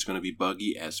the way, it's going to be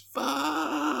buggy as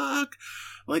fuck,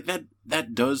 like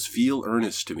that does feel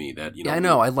earnest to me. That I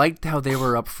know. I liked how they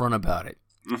were upfront about it.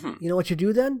 Mm-hmm. You know what you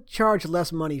do then? Charge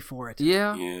less money for it.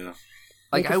 Yeah. Yeah.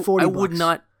 Like I would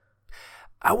not.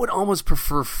 I would almost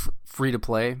prefer free to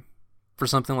play for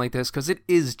something like this, because it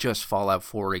is just Fallout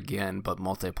 4 again, but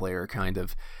multiplayer kind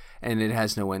of, and it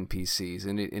has no NPCs,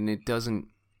 and it doesn't.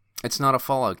 It's not a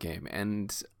Fallout game,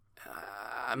 and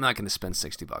I'm not going to spend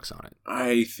 $60 on it.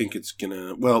 I think it's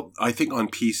gonna. Well, I think on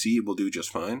PC it will do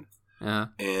just fine. Yeah,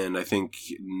 and I think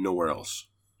nowhere else.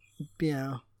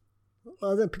 Yeah.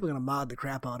 Well, then people are going to mod the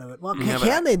crap out of it. Well,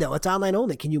 can they though? It's online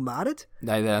only. Can you mod it?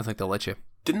 I don't think they'll let you.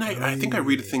 Didn't I? I think I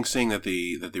read a thing saying that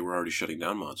they were already shutting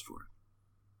down mods for it.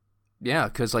 Yeah,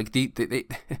 because like they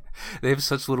have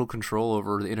such little control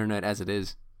over the internet as it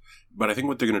is. But I think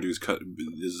what they're going to do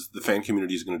is the fan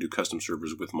community is going to do custom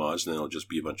servers with mods, and then it'll just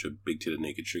be a bunch of big-titted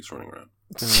naked chicks running around.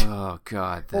 Oh,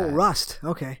 God. Oh, Rust.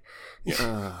 Okay.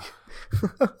 Yeah.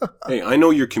 Hey, I know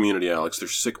your community, Alex. They're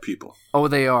sick people. Oh,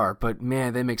 they are. But,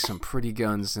 man, they make some pretty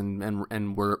guns and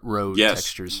road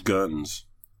textures. Yes, guns.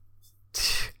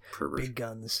 Pervert. Big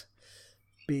guns.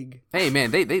 Big. Hey,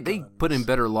 man, they guns. put in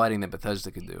better lighting than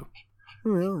Bethesda could do.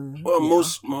 Well,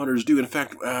 most modders do. In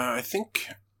fact, I think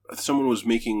someone was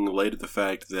making light of the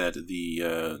fact that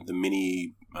the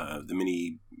mini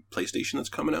PlayStation that's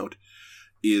coming out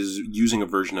is using a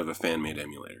version of a fan-made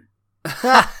emulator.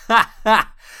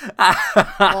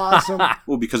 Awesome.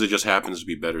 Well, because it just happens to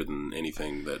be better than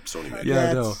anything that Sony made. Yeah,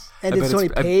 I know. And did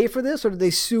Sony pay for this, or did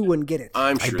they sue and get it?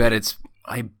 I'm sure. I bet it's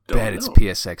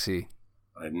PSXE.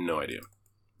 I have no idea.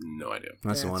 No idea.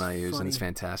 That's the one I use, funny. and it's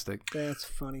fantastic. That's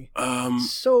funny.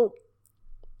 So,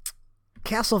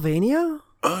 Castlevania?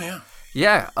 Oh yeah.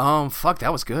 Yeah. Fuck,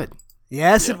 that was good.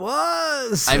 Yes, Yeah. it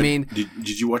was. I mean,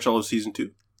 did you watch all of season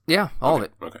 2? yeah, all of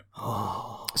it. Okay.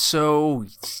 Oh. So,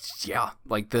 yeah,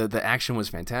 like the action was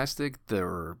fantastic. There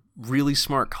were really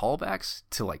smart callbacks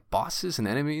to like bosses and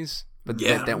enemies, but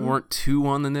Yeah. that weren't too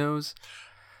on the nose.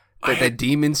 That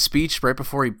demon speech right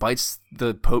before he bites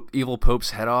the evil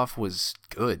Pope's head off was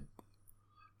good.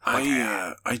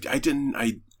 I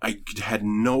had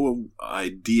no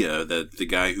idea that the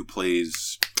guy who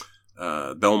plays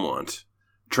Belmont,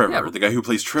 Trevor, Yeah, the guy who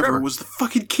plays Trevor, was the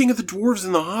fucking king of the dwarves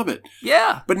in The Hobbit.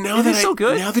 Yeah, But now that so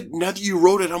good. now that you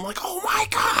wrote it, I'm like, oh my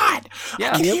god,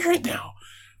 Yeah. I can hear it now.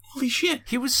 Holy shit!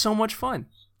 He was so much fun.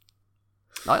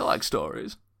 I like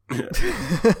stories.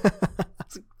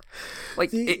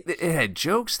 Like it had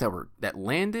jokes that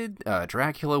landed.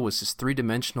 Dracula was this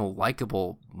 3-dimensional,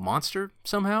 likable monster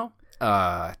somehow.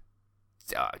 Graham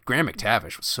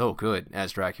McTavish was so good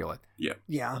as Dracula. Yeah.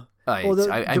 Yeah. I Well, the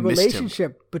missed him.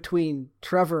 relationship between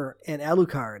Trevor and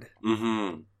Alucard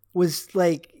Mm-hmm. was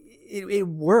like it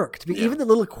worked. Yeah. Even the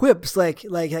little quips like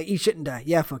you shouldn't die.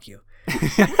 Yeah, fuck you.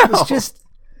 It was just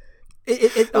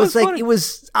it was like funny. it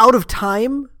was out of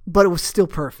time, but it was still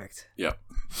perfect. Yeah.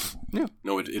 Yeah.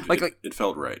 No, it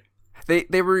felt right.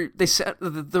 There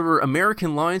were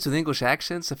American lines with English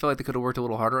accents. I feel like they could have worked a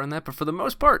little harder on that, but for the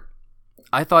most part,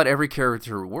 I thought every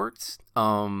character worked.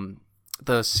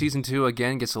 The season 2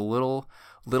 again gets a little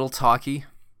talky.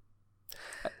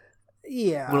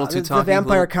 Yeah, Little too the talky,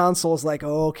 Vampire little- Council is like,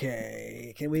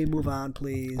 okay, can we move on,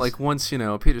 please? Like once Peter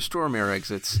Stormare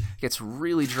exits, it gets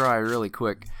really dry really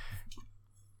quick.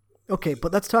 Okay,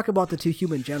 but let's talk about the two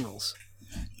human generals,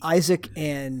 Isaac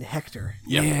and Hector.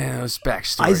 Yeah. Those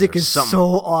backstories. Isaac are is something. so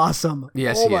awesome.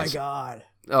 Yes, oh he my is. god.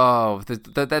 Oh,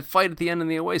 that fight at the end in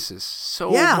the Oasis,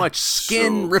 so Yeah. much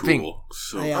skin So ripping. cool.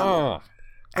 So Yeah. cool. Oh,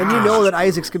 And you know that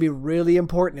Isaac's gonna be really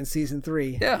important in season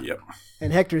 3. yeah. Yep.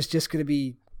 And Hector's just gonna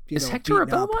be Is Hector a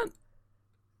beaten up. Belmont?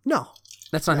 No,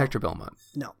 That's not Hector Belmont.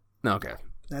 no. No, okay.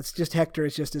 That's just Hector.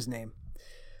 It's just his name.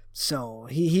 So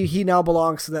he now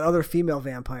belongs to that other female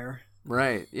vampire.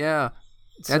 Right. Yeah.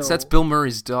 That's So- Bill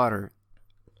Murray's daughter.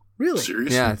 Really.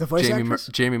 Seriously? Yeah, The voice actress?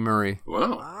 Jamie Murray.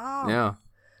 Wow. Wow. Yeah.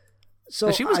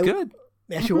 So She was good.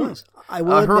 Yeah, she was. I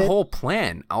will Her admit, whole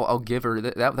plan, I'll give her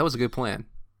that was a good plan.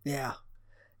 Yeah.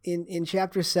 In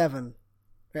chapter 7,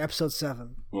 or episode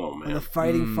 7, Oh when the man.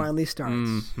 fighting finally starts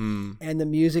Mhm. and the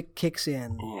music kicks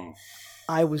in, Mm.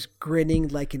 I was grinning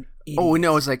like an idiot. Oh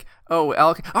no, it's like, oh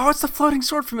Alec, oh it's the floating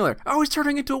sword familiar. Oh, he's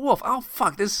turning into a wolf. Oh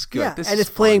fuck, this is good. Yeah, This and is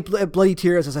it's playing fun. Bloody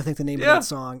Tears, as I think the name Yeah. of that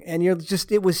song. And you're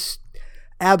just, it was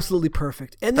absolutely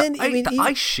perfect. And then, the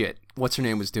ice shit. What's her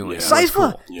name was doing? Yeah. That was Sypha.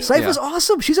 cool. Yeah. Sypha's Yeah.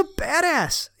 awesome. She's a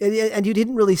badass. And you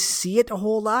didn't really see it a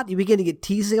whole lot. You begin to get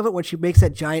teasing of it when she makes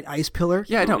that giant ice pillar.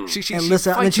 Yeah, no, she And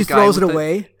listen, and then fights she the guy throws it with the-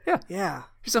 away. Yeah, Yeah.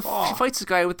 she fights the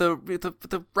guy with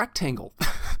the rectangle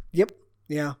Yep.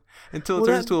 Yeah. until it Well,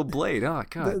 turns that- into a blade. Oh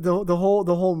god. The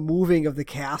whole moving of the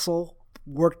castle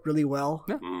worked really well.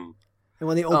 Yeah. Mm. And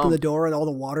when they open the door and all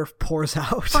the water pours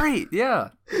out. Right, yeah.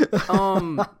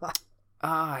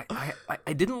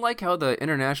 I didn't like how the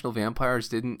international vampires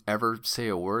didn't ever say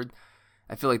a word.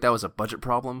 I feel like that was a budget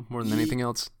problem more than anything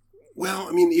else. Well,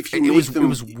 I mean, if you It make was them, it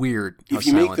was weird how if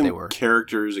you make silent they them were.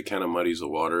 characters, it kind of muddies the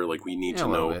water. Like we need Yeah, to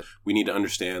a little know, bit. we need to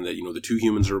understand that the two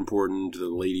humans are important, the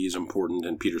lady is important,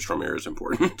 and Peter Stormare is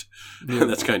important, and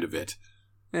that's kind of it.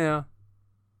 Yeah.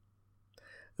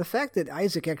 The fact that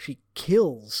Isaac actually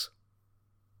kills,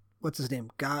 what's his name?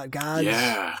 God's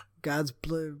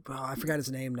blood. Oh, I forgot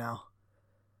his name now.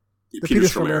 The Peter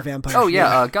Stormare vampire. Oh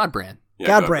yeah, Godbrand.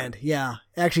 Godbrand. Yeah,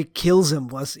 actually kills him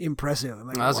was impressive. I'm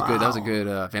like, That was a wow.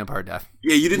 good vampire death.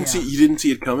 Yeah, you didn't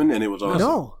see it coming, and it was awesome.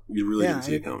 No. You really Yeah, didn't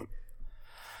see it coming.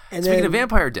 And Speaking then, of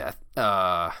vampire death,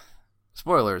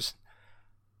 spoilers.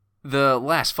 The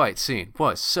last fight scene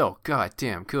was so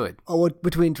goddamn good. Oh,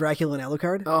 between Dracula and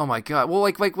Alucard? Oh my god. Well,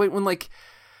 like when like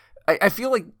I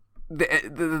feel like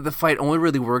the fight only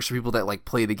really works for people that like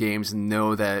play the games and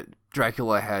know that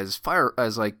Dracula has fire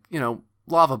as like, you know,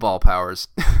 lava ball powers.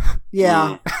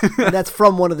 Yeah, and that's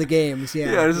from one of the games.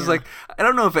 Yeah, yeah. This is like, I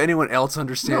don't know if anyone else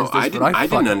understands this, but I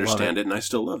didn't understand it, and I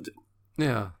still loved it.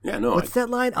 Yeah. Yeah, no. What's that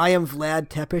line? I am Vlad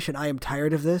Tepes, and I am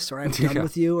tired of this, or I'm done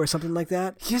with you, or something like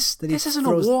that. Yes, this isn't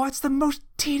a war. It's the most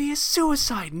tedious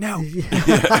suicide. No.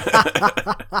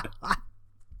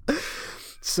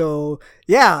 So,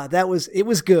 yeah, it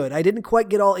was good. I didn't quite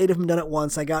get all 8 of them done at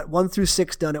once. I got 1 through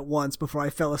 6 done at once before I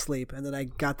fell asleep, and then I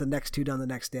got the next 2 done the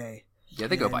next day. Yeah,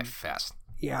 they go by fast.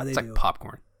 Yeah, they do. It's like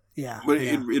popcorn. Yeah. But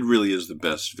it really is the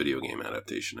best video game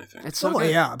adaptation, I think. It's so good.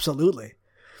 Yeah, absolutely.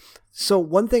 So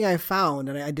one thing I found,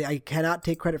 and I cannot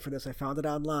take credit for this, I found it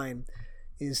online,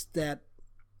 is that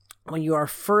when you are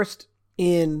first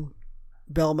in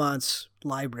Belmont's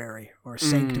library or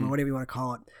sanctum or whatever you want to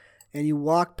call it, and you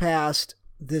walk past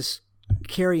this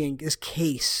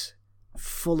case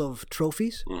full of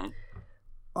trophies,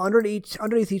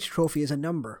 underneath each trophy is a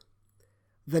number.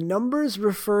 The numbers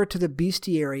refer to the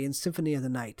bestiary in Symphony of the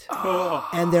Night,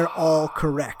 and they're all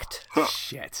correct.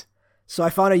 Shit. So I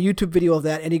found a YouTube video of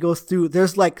that, and he goes through.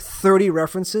 There's like 30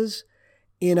 references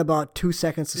in about 2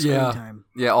 seconds of screen time.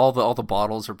 Yeah, all the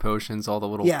bottles or potions, all the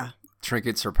little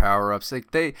trinkets or power ups.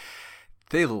 Like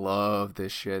they love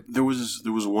this shit. There was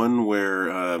one where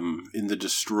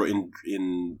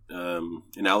in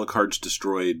Alucard's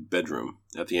destroyed bedroom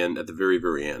at the very,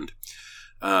 very end,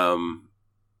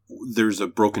 there's a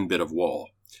broken bit of wall,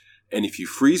 and if you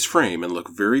freeze frame and look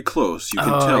very close, you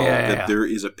can tell that there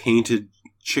is a painted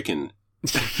chicken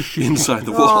inside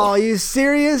the wall. Oh, are you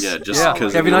serious? Yeah, just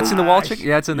because. Have you not seen the wall chicken?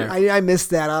 Yeah, it's in there. I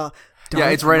missed that. Yeah,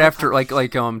 it's right after like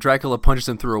Dracula punches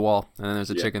him through a wall, and then there's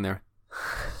a chicken there.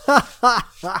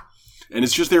 And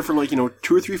it's just there for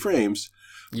 2 or 3 frames.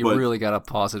 You really gotta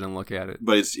pause it and look at it.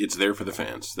 But it's there for the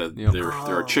fans. That there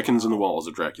are chickens in the walls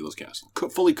of Dracula's castle,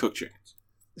 fully cooked chickens.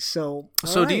 So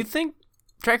do you think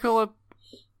Dracula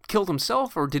killed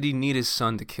himself, or did he need his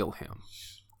son to kill him?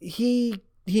 He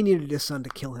needed his son to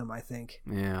kill him, I think.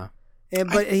 Yeah.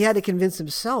 But he had to convince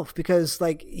himself because,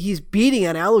 he's beating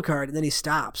on Alucard, and then he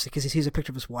stops because he sees a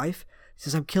picture of his wife. He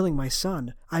says, "I'm killing my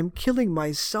son. I'm killing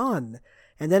my son."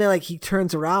 And then, he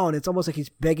turns around. It's almost like he's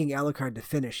begging Alucard to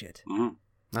finish it.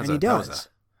 Mm-hmm. And he does.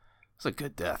 That's a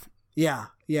good death. Yeah,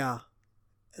 yeah.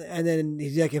 And then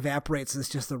he evaporates, and it's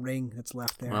just the ring that's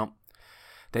left there. Well,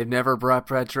 they've never brought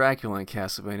Brad Dracula in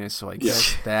Castlevania, so I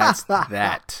guess that's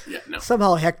that. Yeah, no.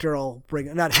 Somehow Hector will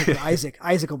bring, not Hector, Isaac.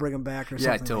 Isaac will bring him back or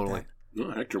something. Yeah, totally. Like that.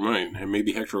 No, Hector might. And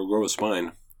maybe Hector will grow a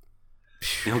spine.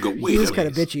 And he'll go, wait He's kind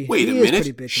of bitchy. Wait a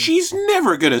minute. She's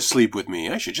never going to sleep with me.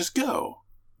 I should just go.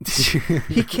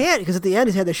 He can't, because at the end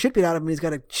he's had the shit beat out of him and he's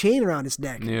got a chain around his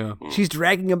neck. Yeah. She's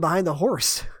dragging him behind the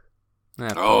horse.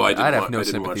 I'd have no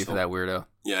sympathy for that weirdo.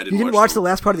 Yeah, I didn't. You didn't watch the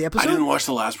last part of the episode? I didn't watch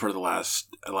the last part of the last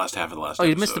half of the last episode. Oh,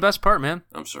 you missed the best part, man.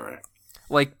 I'm sorry.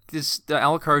 The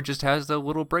Alucard just has the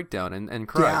little breakdown and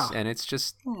cries, and it's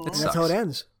just it sucks. That's how it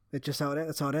ends. That's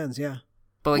how it ends. Yeah.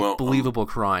 But believable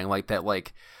crying,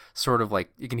 sort of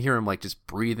you can hear him just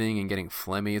breathing and getting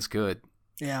phlegmy. It's good.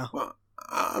 Yeah. Well,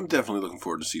 I'm definitely looking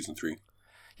forward to season 3.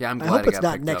 Yeah, I'm glad I hope it's got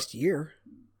not picked next up. year.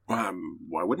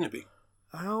 Why wouldn't it be?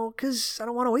 Oh, because I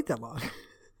don't want to wait that long.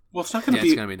 Well, it's not going to be.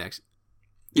 It's going to be next.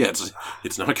 Yeah,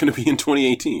 it's not going to be in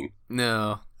 2018.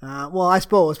 No. Well, I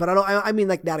suppose, but I mean,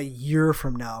 not a year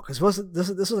from now, because this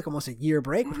was almost a year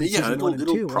break. Yeah,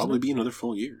 it'll probably be another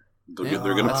full year. They're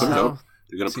going to put it out.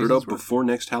 They're going to put it out before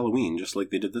next Halloween, just like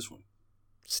they did this one.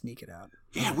 Sneak it out.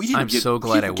 Yeah, we didn't. I'm so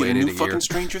glad I waited a year. Fucking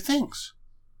Stranger Things.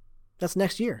 That's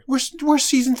next year. We're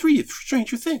season 3 of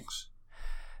Stranger Things.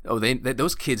 Oh,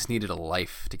 those kids needed a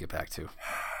life to get back to.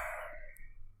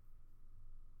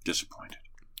 Disappointed.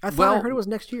 I thought I heard it was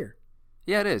next year.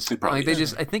 Yeah, it is. It probably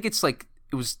is. I think it's it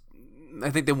was.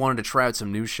 I think they wanted to try out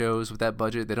some new shows with that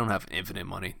budget. They don't have infinite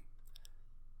money.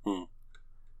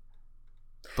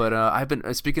 But I've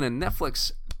been speaking of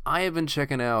Netflix. I have been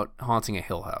checking out Haunting a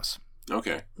Hill House.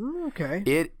 Okay. Okay.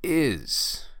 It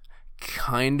is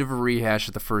kind of a rehash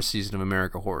of the first season of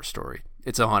American Horror Story.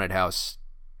 It's a haunted house.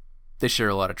 They share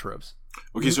a lot of tropes.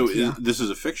 Okay, so this is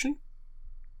a fiction?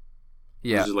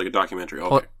 Yeah. This is like a documentary. Okay.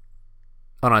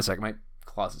 Hold on a second. My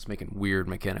closet's making weird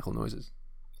mechanical noises.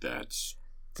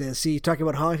 See, you're talking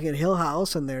about Haunting a Hill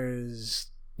House, and there's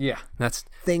that's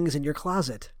things in your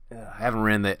closet. I haven't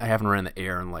ran the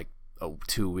air in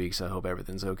 2 weeks. I hope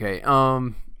everything's okay.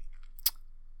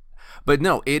 But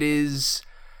no, it is.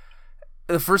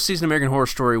 the first season of American Horror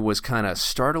Story was kind of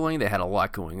startling. They had a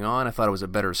lot going on. I thought it was a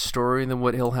better story than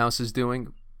what Hill House is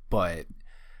doing, but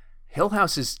Hill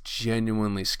House is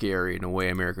genuinely scary in a way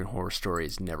American Horror Story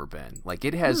has never been. Like,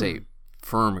 it has a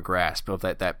firm grasp of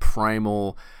that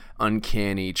primal,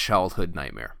 uncanny childhood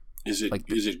nightmare. Is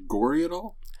it gory at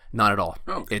all? Not at all.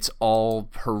 Oh, okay. It's all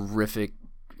horrific,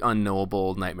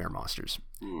 unknowable nightmare monsters.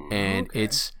 And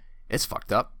it's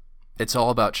fucked up. It's all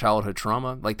about childhood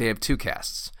trauma. Like, they have two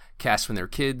casts. Cast when they're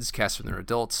kids, cast when they're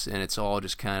adults, and it's all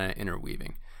just kind of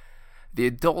interweaving. The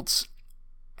adults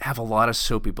have a lot of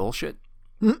soapy bullshit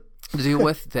to deal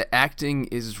with. The acting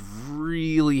is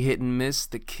really hit and miss.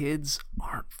 The kids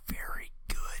aren't very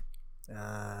good.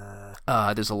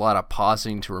 There's a lot of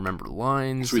pausing to remember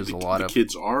lines. So the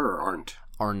kids are or aren't?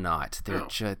 Are not. They're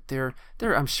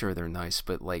I'm sure they're nice,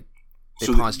 but like they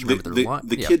so pause to remember their lines.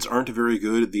 The kids aren't very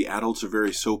good. The adults are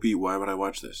very soapy. Why would I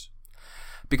watch this?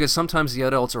 Because sometimes the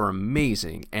adults are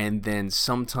amazing, and then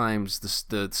sometimes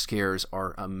the scares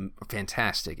are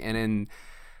fantastic. And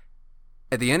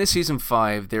at the end of season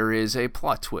 5, there is a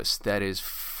plot twist that is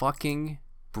fucking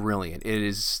brilliant. It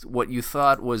is what you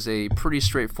thought was a pretty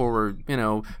straightforward,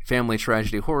 family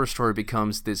tragedy horror story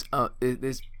becomes this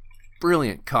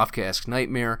brilliant Kafkaesque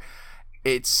nightmare.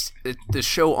 The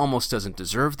show almost doesn't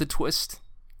deserve the twist,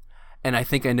 and I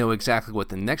think I know exactly what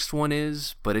the next one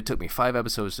is, but it took me 5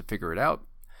 episodes to figure it out.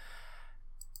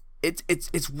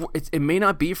 It may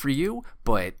not be for you,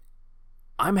 but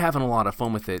I'm having a lot of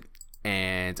fun with it,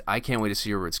 and I can't wait to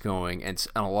see where it's going. And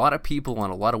a lot of people on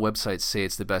a lot of websites say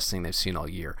it's the best thing they've seen all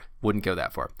year. Wouldn't go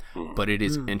that far, but it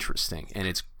is interesting and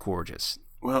it's gorgeous.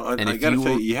 Well, I gotta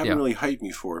tell you haven't really hyped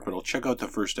me for it, but I'll check out the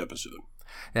first episode.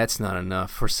 That's not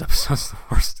enough. First episode's the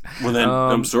worst. Well, then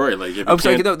I'm sorry. Like, if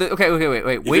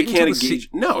wait. Wait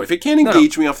until if it can't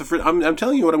engage me off the first, I'm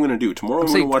telling you what I'm going to do tomorrow. I'm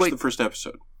going to watch the first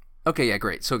episode. Okay, yeah,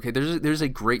 great. So, there's a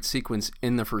great sequence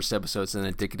in the first episodes and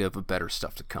indicative of better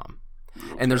stuff to come.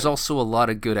 Okay. And there's also a lot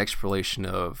of good exploration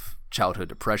of childhood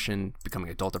depression,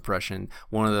 becoming adult depression.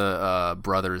 One of the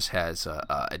brothers has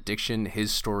addiction.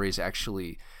 His story is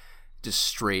actually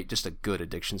just a good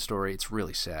addiction story. It's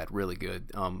really sad, really good.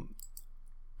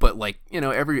 But like,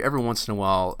 every once in a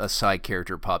while, a side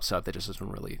character pops up that just doesn't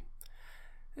really,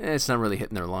 it's not really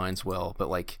hitting their lines well. But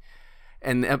like,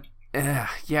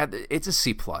 it's a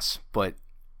C+. But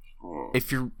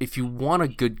if you want a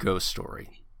good ghost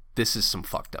story, this is some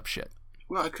fucked up shit.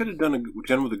 Well, I could have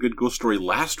done with a good ghost story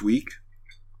last week.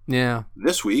 Yeah.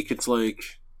 This week, it's like,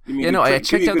 I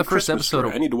checked out the first episode.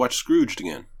 I need to watch Scrooged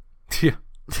again. Yeah.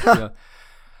 Yeah.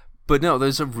 But no,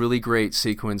 there's a really great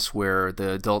sequence where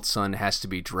the adult son has to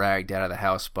be dragged out of the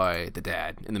house by the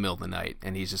dad in the middle of the night,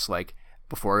 and he's just like,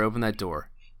 before I open that door,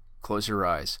 close your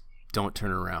eyes. Don't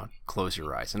turn around. Close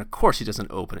your eyes. And of course he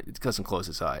doesn't open it. He doesn't close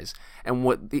his eyes. And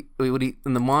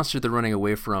the monster they're running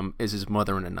away from is his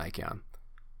mother in a nightgown.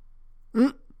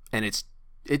 And it's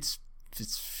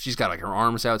she's got like her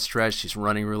arms outstretched. She's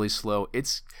running really slow.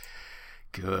 It's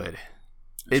good.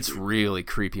 It's really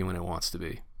creepy when it wants to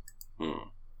be.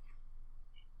 Well,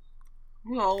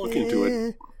 I'll look into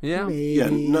it. Yeah. Maybe. Yeah,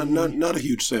 not a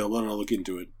huge sale, but I'll look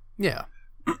into it. Yeah.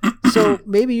 So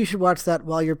maybe you should watch that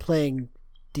while you're playing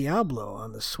Diablo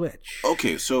on the Switch.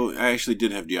 Okay, so I actually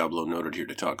did have Diablo noted here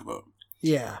to talk about.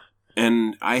 Yeah.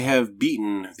 And I have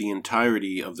beaten the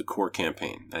entirety of the core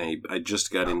campaign. I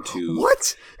just got into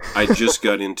what? I just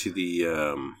got into the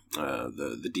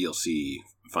DLC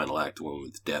final act, the one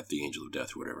with Death, the Angel of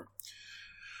Death, or whatever.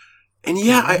 And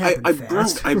yeah,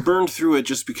 I burned through it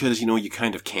just because you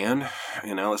kind of can,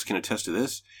 and Alice can attest to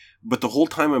this. But the whole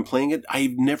time I'm playing it,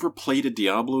 I've never played a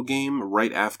Diablo game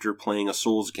right after playing a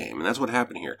Souls game, and that's what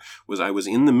happened here. Was I was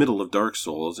in the middle of Dark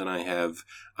Souls, and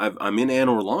I'm in Anne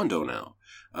Orlando now.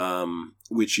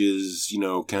 Which is,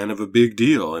 kind of a big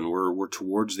deal, and we're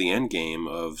towards the end game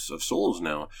of Souls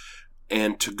now.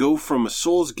 And to go from a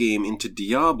Souls game into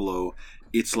Diablo,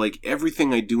 it's like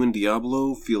everything I do in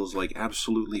Diablo feels like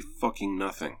absolutely fucking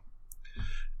nothing.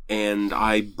 And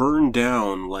I burn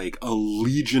down like a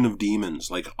legion of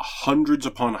demons, like hundreds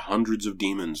upon hundreds of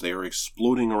demons. They are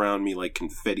exploding around me like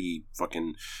confetti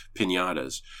fucking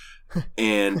piñatas.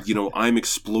 And, I'm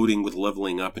exploding with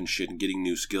leveling up and shit and getting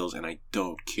new skills, and I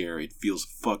don't care. It feels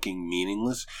fucking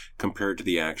meaningless compared to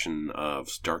the action of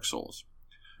Dark Souls.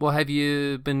 Well, have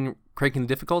you been cranking the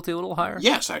difficulty a little higher?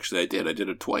 Yes, actually, I did. I did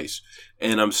it twice.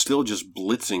 And I'm still just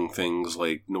blitzing things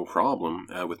like no problem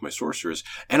with my sorceress.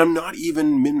 And I'm not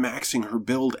even min-maxing her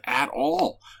build at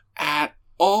all. At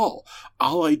all.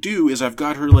 All I do is I've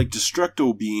got her like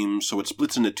Destructo beams, so it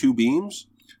splits into 2 beams.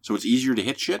 So it's easier to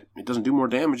hit shit. It doesn't do more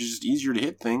damage. It's just easier to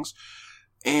hit things.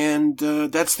 And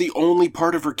that's the only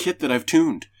part of her kit that I've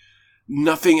tuned.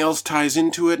 Nothing else ties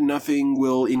into it. Nothing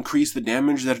will increase the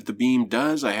damage that the beam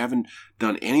does. I haven't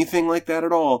done anything like that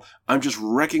at all. I'm just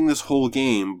wrecking this whole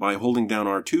game by holding down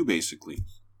R2, basically.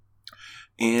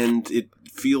 And it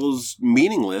feels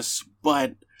meaningless,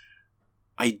 but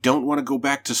I don't want to go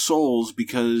back to Souls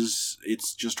because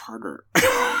it's just harder.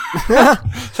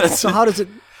 So how does it?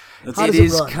 It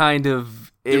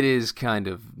is kind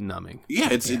of numbing. Yeah,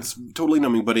 it's totally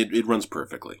numbing, but it runs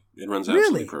perfectly. It runs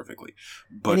absolutely perfectly.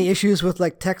 But any issues with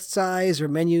like text size or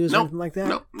menus or anything like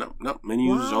that? No.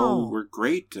 Menus all work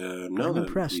great. I'm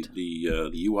impressed.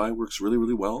 The UI works really,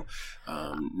 really well.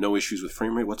 No issues with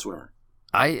frame rate whatsoever.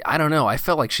 I don't know. I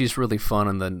felt like she's really fun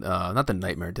on the not the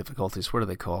nightmare difficulties. What are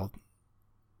they called?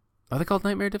 Are they called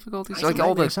nightmare difficulties? Like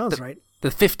all the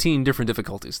 15 different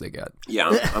difficulties they got.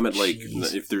 Yeah, I'm at like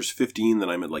if there's 15, then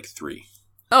I'm at like 3.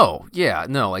 Oh yeah,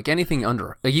 no, like anything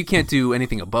under. Like you can't do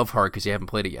anything above hard because you haven't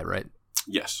played it yet, right?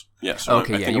 Yes. So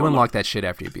okay, you unlock that shit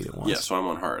after you beat it once. Yeah, so I'm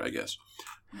on hard, I guess.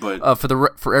 But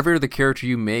for every other character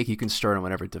you make, you can start on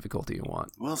whatever difficulty you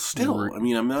want. Well, still, I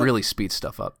mean, I'm not really speed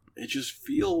stuff up. It just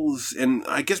feels, and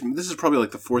I guess this is probably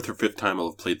like the 4th or 5th time I'll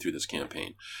have played through this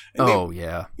campaign.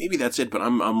 And maybe that's it. But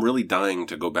I'm really dying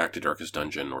to go back to Darkest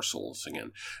Dungeon or Souls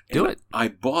again. Do it. I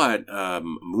bought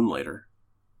Moonlighter.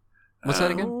 What's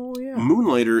that again? Oh, yeah.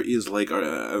 Moonlighter is like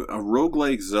a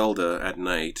roguelike Zelda at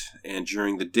night, and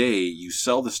during the day you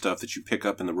sell the stuff that you pick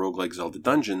up in the roguelike Zelda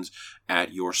dungeons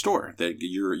at your store. That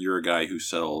you're a guy who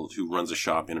runs a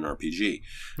shop in an RPG,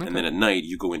 and then at night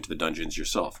you go into the dungeons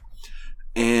yourself.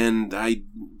 And I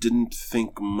didn't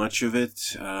think much of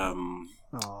it. The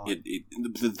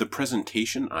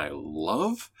presentation I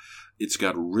love. It's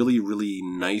got really, really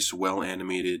nice,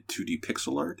 well-animated 2D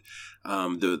pixel art.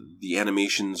 The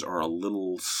animations are a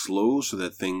little slow so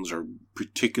that things are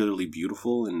particularly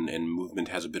beautiful and movement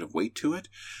has a bit of weight to it.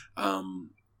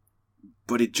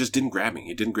 But it just didn't grab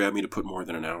me. It didn't grab me to put more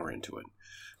than an hour into it.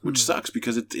 Which sucks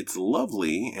because it's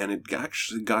lovely and it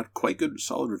actually got quite good,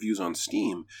 solid reviews on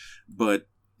Steam, but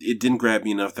it didn't grab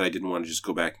me enough that I didn't want to just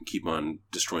go back and keep on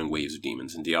destroying waves of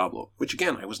demons in Diablo, which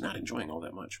again, I was not enjoying all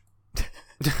that much.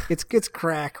 It's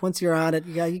crack. Once you're on it,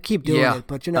 you keep doing it,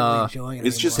 but you're not really enjoying it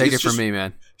anymore. Take it from me,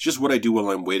 man. It's just what I do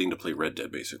while I'm waiting to play Red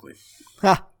Dead, basically.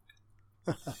 Ha!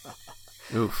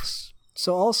 Oof.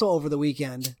 So also over the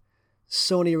weekend,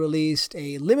 Sony released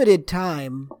a limited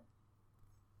time,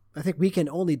 I think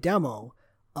weekend-only demo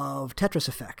of Tetris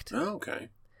Effect. Oh, okay.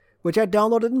 Which I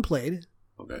downloaded and played.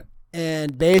 Okay.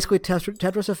 And basically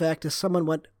Tetris Effect is someone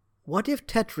went, what if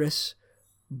Tetris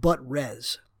but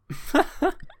Res?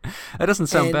 That doesn't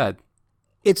sound bad.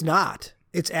 It's not.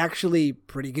 It's actually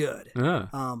pretty good. Yeah.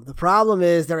 The problem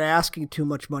is they're asking too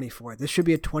much money for it. This should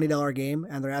be a $20 game,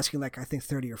 and they're asking like I think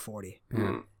 $30 or $40,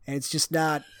 and it's just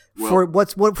not for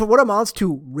what amounts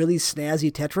to really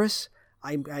snazzy Tetris.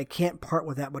 I can't part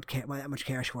with that much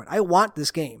cash for it. I want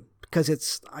this game because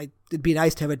it'd be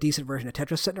nice to have a decent version of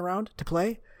Tetris sitting around to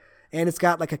play, and it's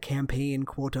got like a campaign,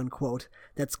 quote unquote.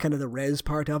 That's kind of the res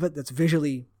part of it. That's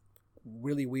visually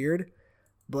really weird,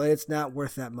 but it's not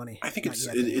worth that money. I think it's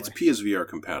PSVR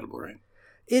compatible, right?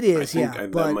 It is,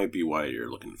 that might be why you're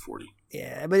looking at 40.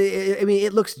 Yeah, but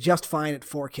it looks just fine at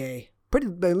 4K. But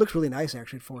it looks really nice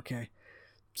actually at 4K.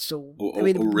 So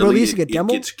really? Releasing a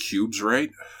demo. It gets cubes,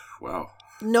 right? Wow.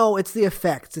 No, it's the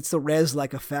effects. It's the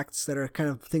res-like effects that are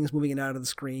kind of things moving in and out of the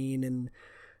screen and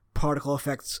particle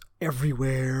effects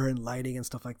everywhere and lighting and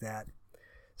stuff like that.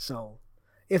 So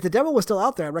if the demo was still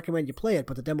out there, I'd recommend you play it,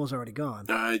 but the demo's already gone.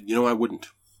 I wouldn't.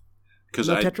 Because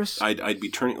Tetris? I'd be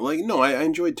turning... I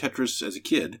enjoyed Tetris as a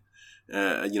kid.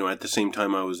 At the same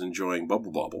time I was enjoying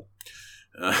Bubble Bobble.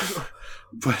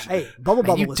 But hey, Bubble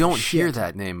Bobble was You don't shit. hear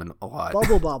that name a lot.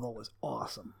 Bubble Bobble was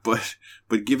awesome. But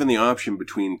given the option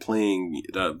between playing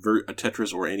a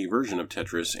Tetris or any version of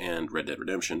Tetris and Red Dead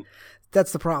Redemption...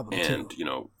 That's the problem, and,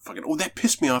 too. that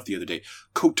pissed me off the other day.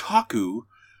 Kotaku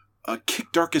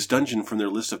kicked Darkest Dungeon from their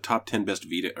list of top 10 best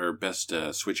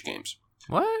Switch games.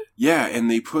 What? Yeah, and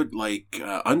they put,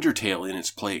 Undertale in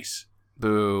its place.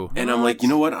 Boo. And I'm like, you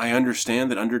know what? I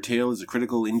understand that Undertale is a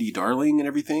critical indie darling and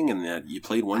everything, and that you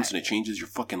played once and it changes your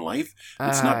fucking life.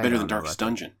 It's not better than Darkest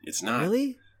Dungeon. It's not.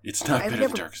 Really? It's not better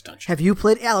than Darkest Dungeon. Have you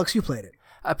played? Alex, you played it.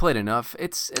 I played enough.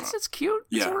 It's cute.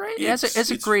 Yeah, it's all right.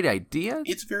 It's a great idea.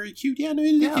 It's very cute. Yeah, no,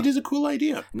 it is a cool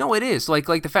idea. No, it is. Like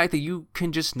the fact that you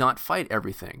can just not fight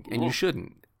everything, and you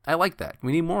shouldn't. I like that.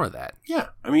 We need more of that. Yeah,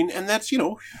 and that's,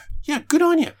 good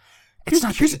on you. It's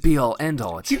not the be-all,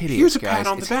 end-all. It's hideous, here's a guys. pat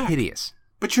on the back. It's hideous.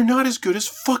 But you're not as good as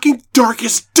fucking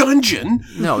Darkest Dungeon.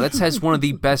 No, that has one of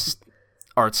the best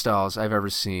art styles I've ever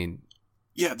seen.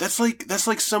 Yeah, that's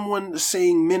like someone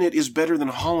saying Minute is better than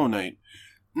Hollow Knight.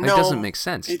 It doesn't make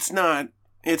sense. It's not.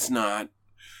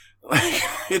 Like,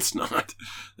 it's not.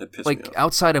 That pissed me off.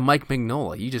 Outside of Mike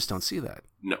Mignola, you just don't see that.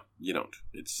 No, you don't.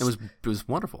 It was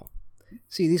wonderful.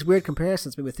 See, these weird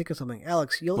comparisons made me think of something.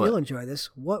 Alex, you'll enjoy this.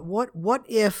 What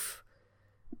if?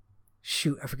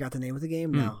 Shoot, I forgot the name of the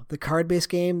game now. The card-based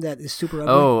game that is super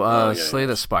ugly. Slay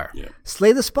the Spire. Yeah.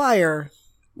 Slay the Spire,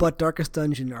 but Darkest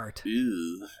Dungeon art.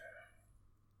 Ew.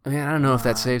 I mean, I don't know if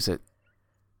that saves it.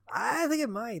 I think it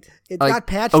might. It got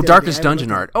patched. Darkest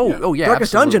Dungeon art. Yeah, Darkest absolutely.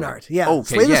 Dungeon art. Yeah.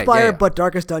 Okay, Slay the Spire, but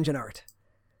Darkest Dungeon art.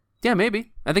 Yeah,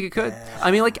 maybe. I think it could.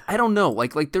 I mean, I don't know.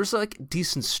 There's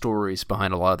decent stories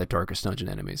behind a lot of the Darkest Dungeon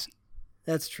enemies.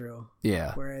 That's true.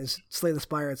 Yeah. Whereas Slay the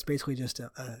Spire, it's basically just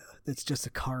a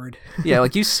card. Yeah,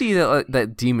 you see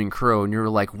that demon crow, and you're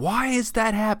like, why is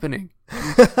that happening?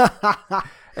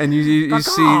 And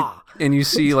you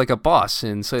see like a boss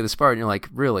in Slay the Spire, and you're like,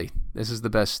 really, this is the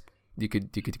best you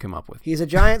could come up with. He's a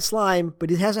giant slime, but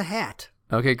he has a hat.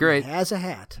 Okay, great. He has a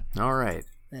hat. All right.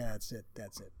 Yeah, that's it.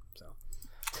 So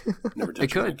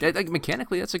it could.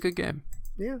 Mechanically, that's a good game.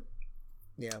 Yeah.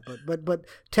 Yeah, but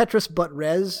Tetris but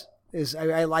Res is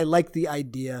I like the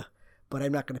idea, but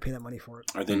I'm not going to pay that money for it.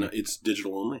 It's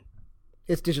digital only?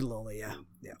 It's digital only, yeah.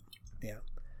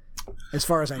 As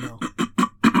far as I know.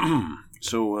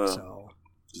 So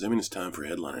does that mean it's time for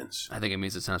headlines? I think it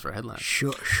means it's time for headlines.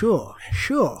 Sure.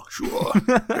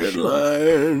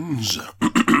 Headlines.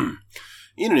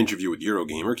 In an interview with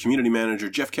Eurogamer, community manager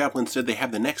Jeff Kaplan said they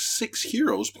have the next 6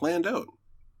 heroes planned out.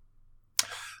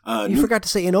 You forgot to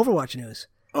say in Overwatch news.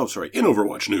 Oh, sorry. In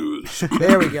Overwatch news.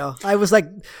 There we go. I was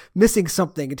missing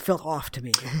something. It felt off to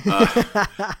me.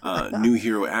 New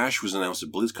hero Ashe was announced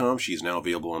at BlizzCon. She's now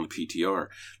available on the PTR.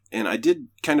 And I did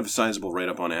kind of a sizable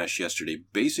write-up on Ashe yesterday.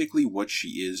 Basically, what she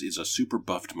is a super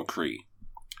buffed McCree.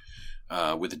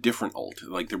 With a different ult.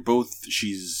 They're both,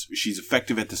 she's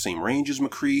effective at the same range as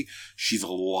McCree. She's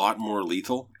a lot more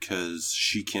lethal because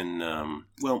she can,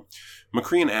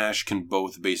 McCree and Ashe can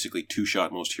both basically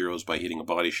 2-shot most heroes by hitting a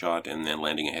body shot and then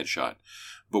landing a headshot.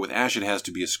 But with Ashe, it has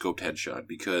to be a scoped headshot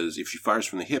because if she fires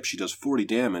from the hip, she does 40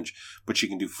 damage, but she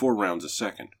can do 4 rounds a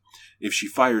second. If she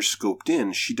fires scoped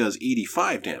in, she does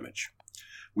 85 damage,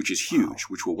 which is huge,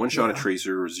 which will one-shot a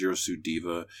Tracer or Zero Suit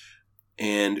Diva.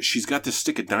 And she's got this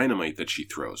stick of dynamite that she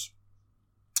throws.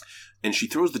 And she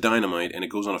throws the dynamite and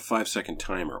it goes on a 5-second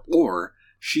timer. Or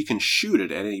she can shoot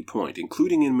it at any point,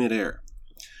 including in midair.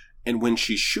 And when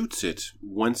she shoots it,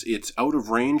 once it's out of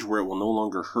range where it will no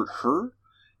longer hurt her,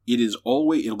 it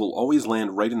will always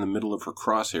land right in the middle of her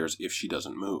crosshairs if she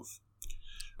doesn't move.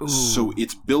 Ooh. So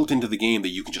it's built into the game that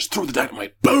you can just throw the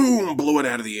dynamite, boom, blow it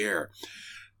out of the air.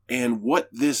 And what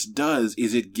this does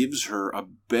is it gives her a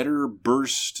better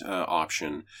burst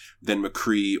option than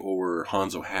McCree or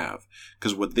Hanzo have.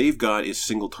 Because what they've got is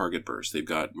single target burst.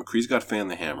 McCree's got Fan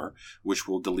the Hammer, which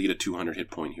will delete a 200 hit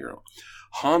point hero.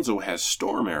 Hanzo has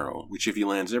Storm Arrow, which if he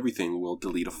lands everything will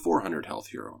delete a 400 health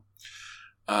hero.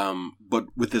 But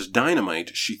with this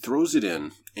dynamite, she throws it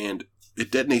in and it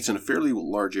detonates in a fairly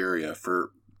large area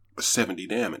for 70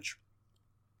 damage.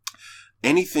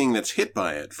 Anything that's hit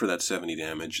by it for that 70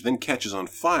 damage then catches on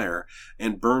fire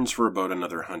and burns for about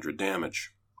another 100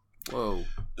 damage. Whoa.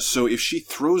 So if she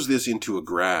throws this into a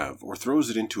grav or throws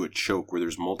it into a choke where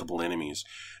there's multiple enemies,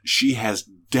 she has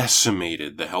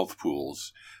decimated the health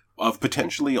pools of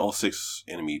potentially all 6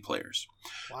 enemy players.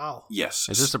 Wow. Yes.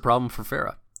 Is this a problem for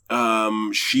Pharah?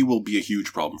 She will be a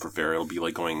huge problem for Pharah. It'll be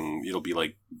like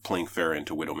playing Pharah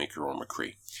into Widowmaker or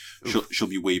McCree. She'll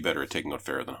be way better at taking out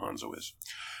Pharah than Hanzo is.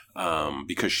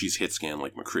 Because she's hit scan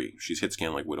like McCree. She's hit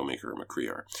scan like Widowmaker or McCree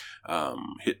are.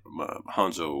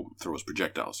 Hanzo throws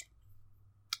projectiles.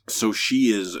 So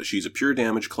she's a pure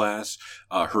damage class.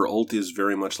 Her ult is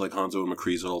very much like Hanzo and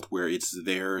McCree's ult, where it's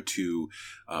there to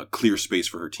clear space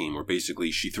for her team, where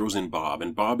basically she throws in Bob,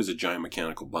 and Bob is a giant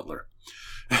mechanical butler.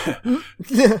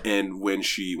 And when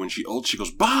she ults, she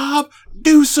goes, "Bob,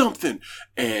 do something!"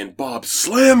 And Bob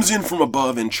slams in from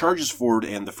above and charges forward,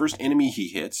 and the first enemy he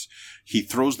hits, he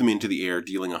throws them into the air,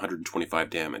 dealing 125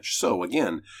 damage. So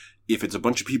again, if it's a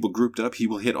bunch of people grouped up, he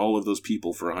will hit all of those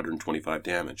people for 125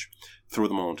 damage. Throw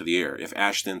them all into the air. If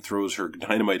Ashe then throws her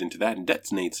dynamite into that and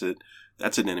detonates it,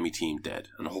 that's an enemy team dead.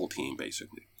 And a whole team,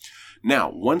 basically.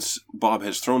 Now, once Bob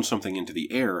has thrown something into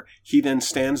the air, he then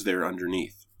stands there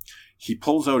underneath. He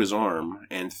pulls out his arm,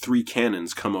 and 3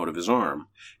 cannons come out of his arm,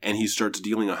 and he starts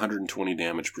dealing 120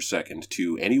 damage per second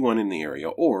to anyone in the area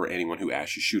or anyone who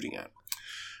Ashe is shooting at.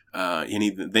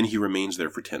 Then he remains there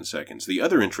for 10 seconds. The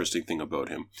other interesting thing about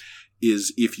him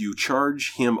is if you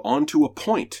charge him onto a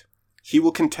point, He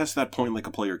will contest that point like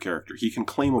a player character. He can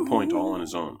claim a point all on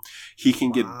his own. He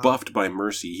can get buffed by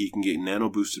Mercy. He can get nano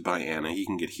boosted by Ana. He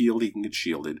can get healed. He can get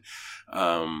shielded.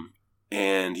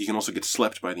 And he can also get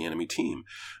slept by the enemy team.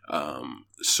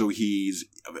 So he's,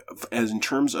 as in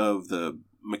terms of the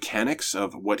mechanics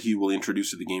of what he will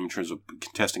introduce to the game in terms of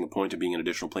contesting a point and being an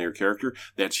additional player character,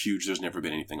 that's huge. There's never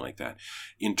been anything like that.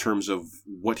 In terms of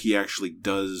what he actually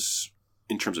does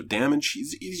in terms of damage,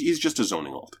 he's just a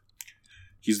zoning ult.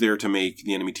 He's there to make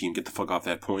the enemy team get the fuck off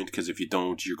that point, because if you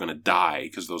don't, you're going to die,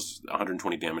 because those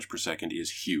 120 damage per second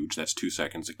is huge. That's 2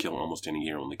 seconds to kill almost any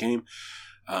hero in the game.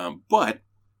 But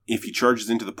if he charges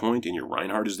into the point and your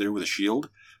Reinhardt is there with a shield,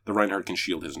 the Reinhardt can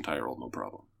shield his entire ult, no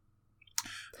problem.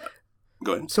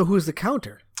 Go ahead. So who's the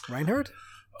counter? Reinhardt?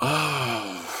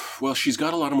 Well, she's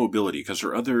got a lot of mobility, because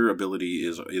her other ability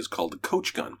is called the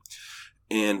Coach Gun.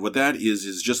 And what that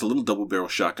is just a little double-barrel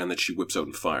shotgun that she whips out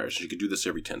and fires. She can do this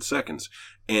every 10 seconds.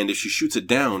 And if she shoots it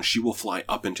down, she will fly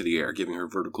up into the air, giving her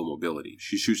vertical mobility. If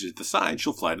she shoots it to the side,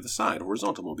 she'll fly to the side,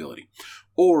 horizontal mobility.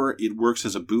 Or it works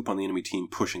as a boop on the enemy team,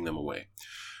 pushing them away.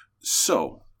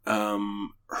 So,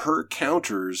 her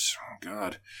counters...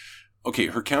 God... Okay,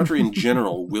 her counter in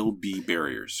general will be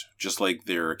barriers, just like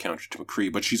their counter to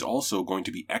McCree, but she's also going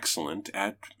to be excellent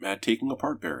at taking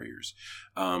apart barriers.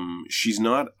 She's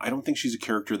not, I don't think she's a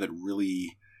character that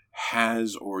really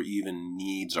has or even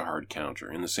needs a hard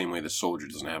counter, in the same way the Soldier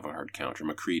doesn't have a hard counter,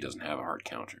 McCree doesn't have a hard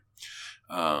counter.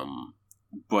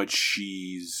 But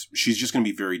she's just going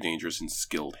to be very dangerous in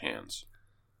skilled hands.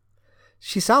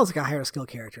 She sounds like a higher skill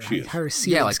character. Higher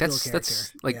ceiling like skill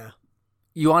that's like... Yeah.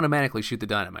 You automatically shoot the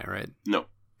dynamite, right? No,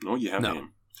 you have to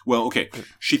aim. Well, okay.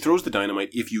 She throws the dynamite.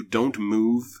 If you don't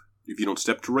move, if you don't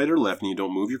step to right or left and you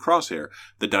don't move your crosshair,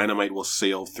 the dynamite will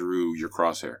sail through your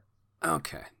crosshair.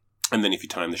 Okay. And then if you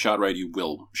time the shot right, you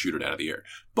will shoot it out of the air.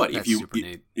 But if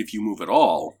you move at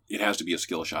all, it has to be a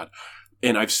skill shot.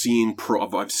 And I've seen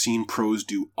pros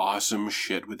do awesome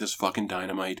shit with this fucking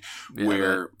dynamite,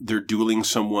 where they're dueling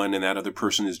someone and that other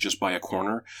person is just by a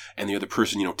corner, and the other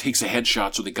person, takes a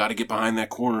headshot, so they got to get behind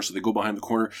that corner, so they go behind the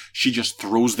corner. She just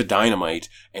throws the dynamite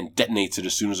and detonates it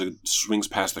as soon as it swings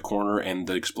past the corner, and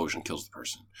the explosion kills the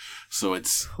person. So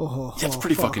it's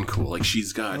pretty fucking cool. Like,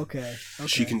 she's got,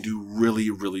 she can do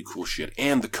really, really cool shit.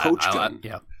 And the coach gun,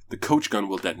 the coach gun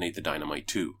will detonate the dynamite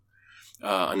too.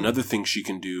 Another thing she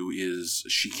can do is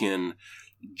she can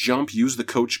use the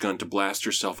coach gun to blast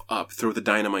herself up, throw the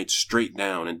dynamite straight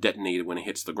down, and detonate it when it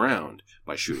hits the ground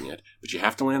by shooting it. But you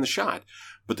have to land the shot.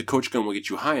 But the coach gun will get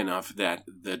you high enough that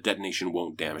the detonation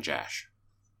won't damage Ashe.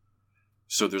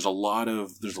 So there's a lot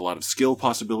of skill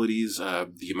possibilities.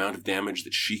 The amount of damage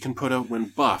that she can put out when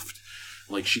buffed,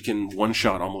 like she can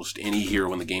one-shot almost any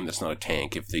hero in the game that's not a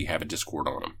tank if they have a Discord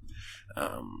on them.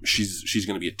 She's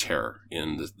going to be a terror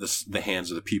in the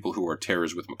hands of the people who are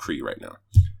terrors with McCree right now.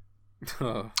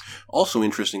 Also,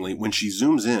 interestingly, when she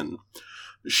zooms in,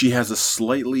 she has a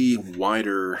slightly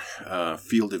wider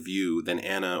field of view than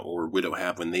Ana or Widow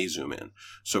have when they zoom in.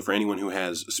 So for anyone who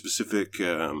has specific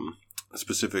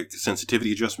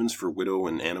sensitivity adjustments for Widow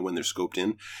and Ana when they're scoped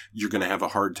in, you're going to have a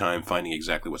hard time finding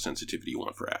exactly what sensitivity you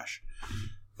want for Ashe.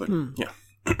 But, yeah.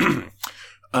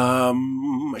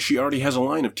 She already has a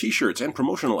line of t-shirts and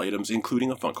promotional items,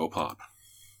 including a Funko Pop.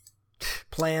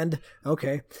 Planned.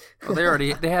 Okay. Well, they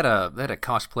had a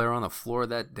cosplayer on the floor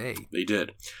that day. They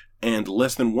did. And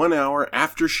less than 1 hour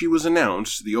after she was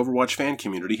announced, the Overwatch fan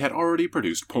community had already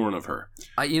produced porn of her.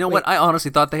 You know what? I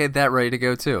honestly thought they had that ready to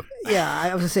go too. Yeah,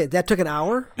 I was going to say, that took an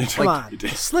hour? Come on.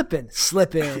 Slipping.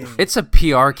 It's a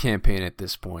PR campaign at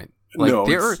this point. Like, no,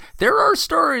 there are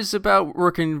stories about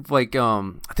working, like, I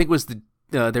think it was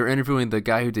they're interviewing the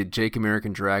guy who did Jake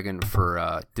American Dragon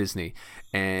for Disney,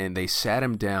 and they sat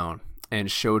him down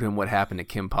and showed him what happened to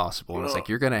Kim Possible, and it's like,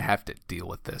 you're going to have to deal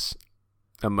with this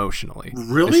emotionally.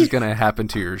 Really? This is going to happen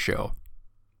to your show.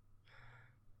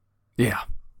 Yeah.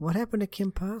 What happened to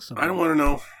Kim Possible? I don't want to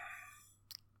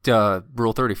know.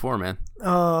 Rule 34, man.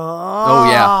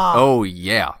 Oh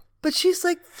yeah. But she's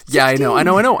like 16. Yeah, I know,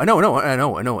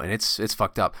 and it's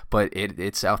fucked up, but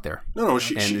it's out there. No,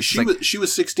 she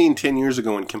was 16 10 years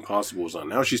ago when Kim Possible was on.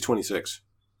 Now she's 26.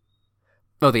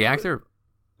 Oh, the actor?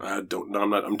 I'm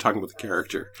talking about the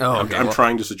character. Oh, okay. I'm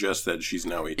trying to suggest that she's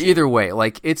now 18. Either way,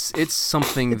 like it's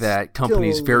something that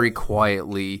companies very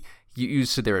quietly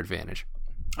use to their advantage.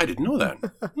 I didn't know that.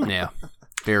 Yeah.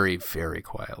 Very, very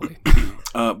quietly.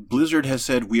 Blizzard has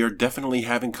said, we are definitely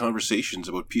having conversations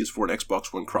about PS4 and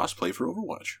Xbox One crossplay for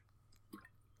Overwatch.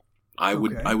 I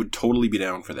would totally be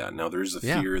down for that. Now, there's a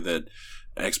fear that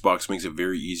Xbox makes it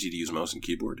very easy to use mouse and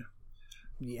keyboard.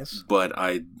 Yes. But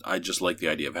I just like the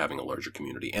idea of having a larger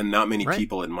community. And not many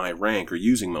people in my rank are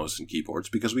using mouse and keyboards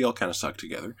because we all kind of suck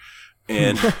together.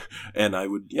 And and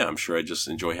I'm sure I just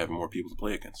enjoy having more people to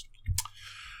play against.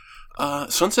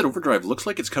 Sunset Overdrive looks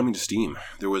like it's coming to Steam.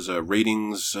 There was a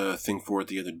ratings thing for it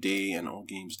the other day, and All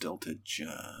Games Delta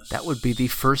just... That would be the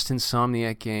first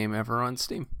Insomniac game ever on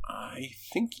Steam. I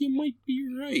think you might be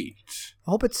right. I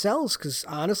hope it sells, because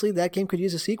honestly, that game could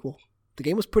use a sequel. The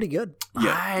game was pretty good.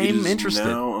 Yeah, I'm interested.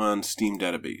 Now on Steam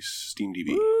database,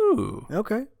 SteamDB. Ooh.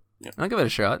 Okay. Yeah. I'll give it a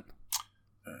shot.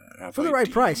 For the right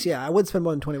price, yeah. I would spend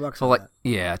more than $20 on that.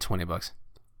 Yeah, $20.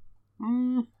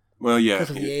 Well, yeah. Because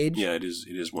of the age? Yeah, it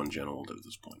is one gen old at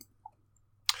this point.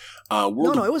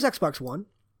 No, it was Xbox One.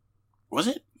 Was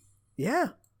it? Yeah.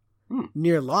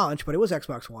 Near launch, but it was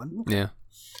Xbox One. Yeah.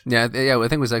 Yeah, I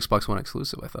think it was Xbox One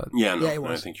exclusive, I thought. Yeah, no, yeah, it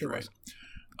was. I think you're right.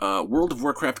 World of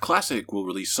Warcraft Classic will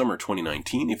release summer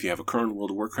 2019. If you have a current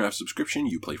World of Warcraft subscription,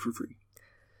 you play for free.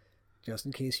 Just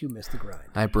in case you missed the grind.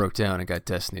 I broke down and got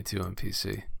Destiny 2 on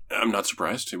PC. I'm not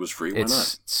surprised. It was free. Why not?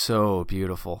 It's so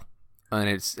beautiful.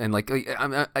 And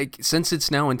since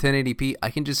it's now in 1080p, I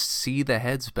can just see the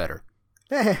heads better.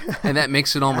 And that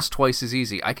makes it almost twice as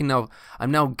easy.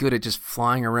 I'm now good at just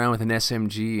flying around with an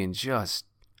SMG and just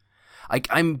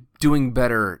I'm doing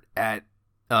better at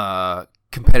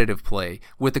competitive play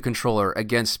with the controller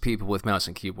against people with mouse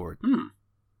and keyboard.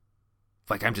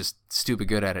 Like I'm just stupid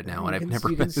good at it now, and I've never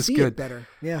been this good. Better.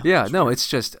 Yeah. Yeah. No, it's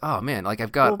just like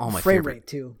I've got all my frame favorite rate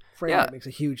too. Frame rate makes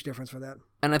a huge difference for that.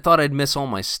 And I thought I'd miss all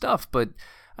my stuff, but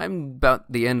I'm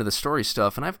about the end of the story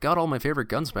stuff, and I've got all my favorite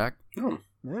guns back. Oh,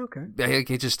 okay.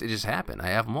 It just happened. I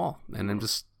have them all, and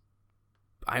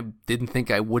I didn't think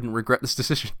I wouldn't regret this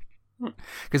decision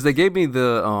because they gave me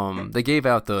they gave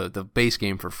out the base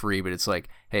game for free, but it's like,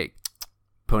 hey,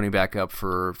 pony back up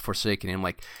for Forsaken. And I'm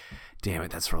like, damn it,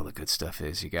 that's where all the good stuff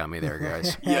is. You got me there,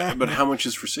 guys. Yeah, but how much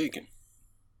is Forsaken?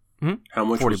 How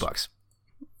much? $40.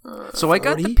 So I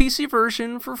got the PC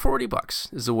version for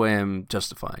 $40 is the way I'm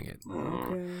justifying it.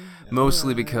 Okay.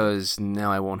 Mostly because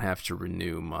now I won't have to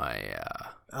renew my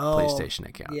PlayStation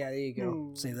account. Yeah, there you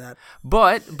go. Save that.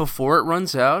 But before it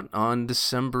runs out on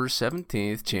December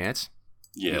 17th, Chance,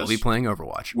 you'll be playing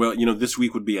Overwatch. Well, this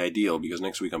week would be ideal because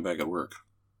next week I'm back at work.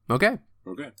 Okay.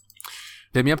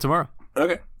 Hit me up tomorrow.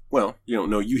 Okay. Well,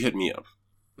 no, you hit me up.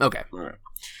 Okay. All right.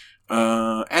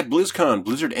 At BlizzCon,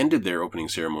 Blizzard ended their opening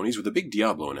ceremonies with a big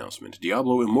Diablo announcement.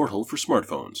 Diablo Immortal for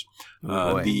smartphones.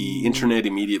 The internet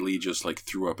immediately just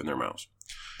threw up in their mouths.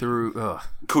 Threw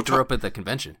up at the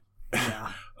convention.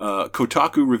 Yeah.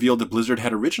 Kotaku revealed that Blizzard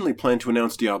had originally planned to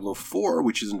announce Diablo 4,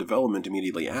 which is in development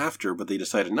immediately after, but they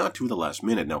decided not to at the last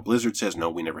minute. Now, Blizzard says, no,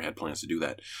 we never had plans to do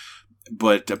that.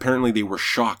 But apparently they were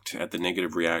shocked at the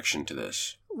negative reaction to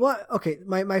this. What? Okay,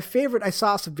 my favorite, I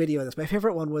saw some video of this. My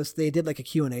favorite one was they did a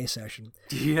Q&A session.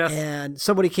 Yeah. And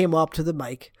somebody came up to the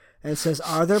mic and says,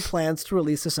 are there plans to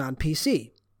release this on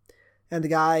PC? And the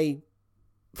guy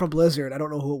from Blizzard, I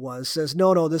don't know who it was, says,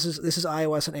 no, this is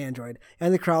iOS and Android.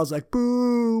 And the crowd's like,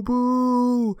 boo,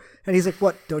 boo. And he's like,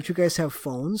 what, don't you guys have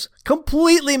phones?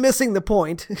 Completely missing the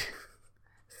point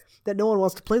that no one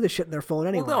wants to play this shit in their phone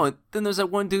anyway. Well, no, then there's that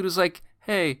one dude who's like,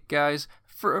 hey, guys,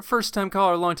 for a first-time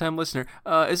caller, long-time listener,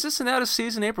 is this an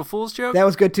out-of-season April Fool's joke? That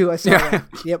was good, too. I saw that.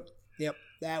 Yep.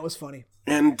 That was funny.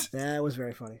 And that was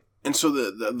very funny. And so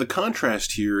the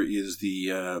contrast here is the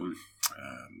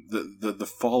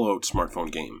Fallout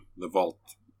smartphone game, the Vault,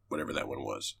 whatever that one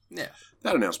was. Yeah.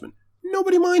 That announcement.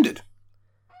 Nobody minded.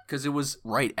 Because it was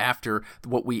right after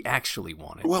what we actually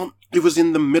wanted. Well, it was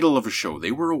in the middle of a show.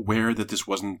 They were aware that this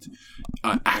wasn't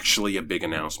actually a big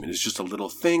announcement. It's just a little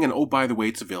thing, and oh, by the way,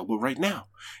 it's available right now.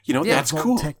 That's Vault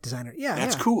cool. Tech Designer. Yeah,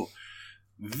 that's cool.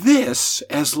 This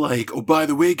as oh, by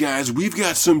the way, guys, we've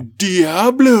got some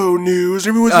Diablo news.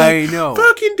 Everyone's I know.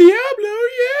 Fucking Diablo,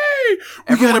 yay!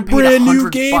 We got a brand new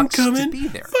game coming.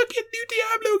 Fucking new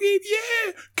Diablo game,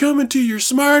 yeah! Coming to your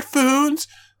smartphones.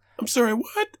 I'm sorry,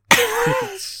 what?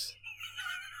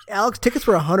 Alex, tickets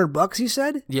were $100, you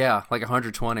said? Yeah,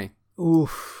 $120.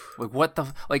 Oof. What the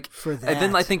for that? And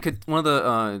then I think one of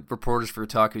the reporters for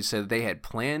Kotaku said they had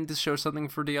planned to show something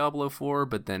for Diablo 4,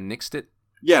 but then nixed it.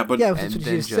 Yeah, but that's what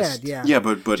you said. Yeah, yeah,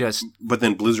 but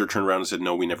then Blizzard turned around and said,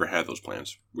 "No, we never had those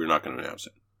plans. We're not going to announce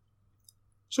it."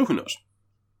 So who knows?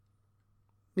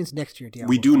 Means next year, Diablo.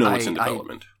 We do know it's in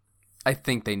development. I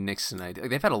think they nixed an idea.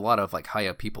 They've had a lot of high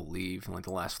up people leave in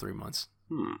the last 3 months.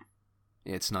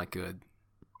 It's not good.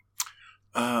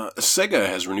 Sega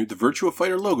has renewed the Virtua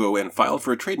Fighter logo and filed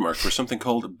for a trademark for something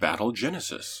called Battle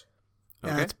Genesis.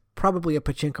 Okay. It's probably a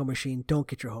pachinko machine. Don't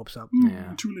get your hopes up.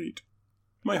 Yeah. Too late.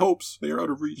 My hopes, they are out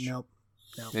of reach. Nope.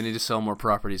 They need to sell more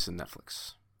properties than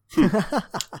Netflix.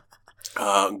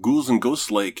 Ghouls and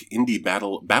Ghosts-like indie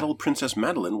Battle Princess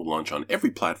Madeline will launch on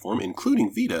every platform,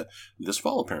 including Vita, this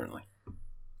fall, apparently.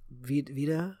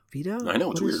 Vita? I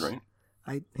know, it's weird, right?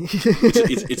 I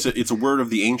it's a word of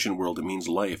the ancient world. It means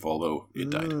life, although it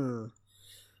died.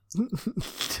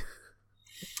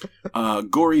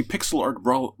 Gory pixel art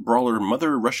brawler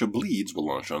Mother Russia Bleeds will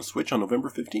launch on Switch on November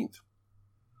 15th.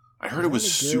 I heard it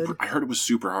was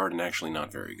super hard and actually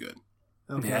not very good.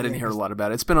 Okay. Yeah, I didn't hear a lot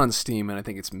about it. It's been on Steam, and I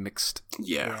think it's mixed.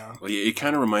 Yeah. Well, it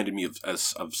kind of reminded me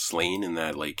of Slain in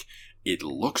that, like, it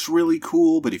looks really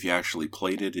cool, but if you actually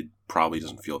played it, it probably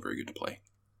doesn't feel very good to play.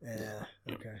 Yeah,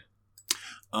 okay.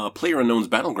 PlayerUnknown's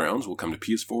Battlegrounds will come to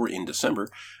PS4 in December,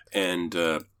 and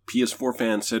PS4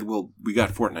 fans said, "Well, we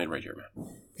got Fortnite right here,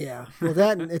 man." Yeah. Well,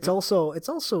 that it's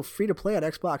also free to play on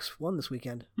Xbox One this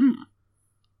weekend.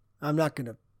 I'm not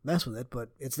gonna mess with it, but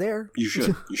it's there. You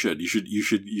should. You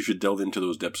should delve into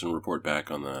those depths and report back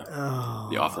on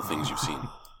the awful things you've seen.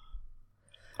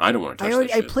 I don't want to touch that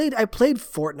shit. I played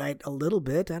Fortnite a little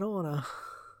bit. I don't want to.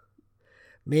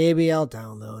 Maybe I'll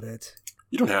download it.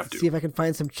 You don't have to. See if I can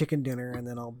find some chicken dinner, and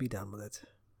then I'll be done with it.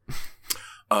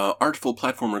 Artful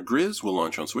platformer Grizz will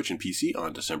launch on Switch and PC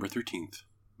on December 13th.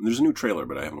 There's a new trailer,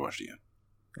 but I haven't watched it yet.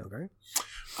 Okay.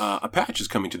 A patch is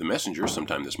coming to the Messenger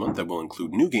sometime this month that will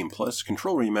include New Game Plus,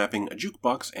 control remapping, a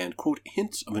jukebox, and, quote,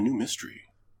 hints of a new mystery.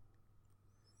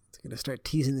 It's going to start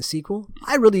teasing the sequel?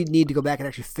 I really need to go back and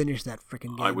actually finish that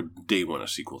freaking game. I would day one a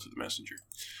sequel to the Messenger.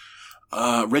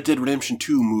 Red Dead Redemption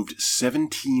 2 moved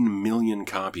 17 million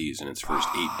copies in its first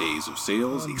 8 days of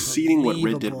sales, exceeding what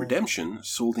Red Dead Redemption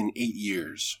sold in 8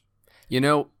 years. You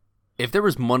know, if there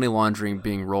was money laundering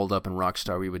being rolled up in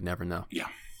Rockstar, we would never know. Yeah.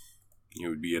 It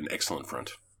would be an excellent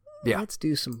front. Yeah. Let's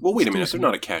do some... Well, wait a minute. They're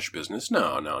not a cash business.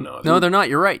 No. No, they're not.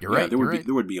 You're right. You're right. There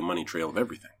would be a money trail of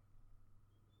everything.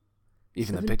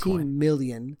 Even the Bitcoin. 17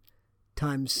 million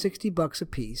times $60 a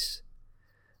piece.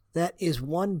 That is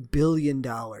 $1 billion.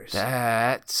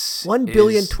 That's $1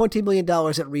 billion, $20 million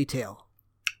at retail.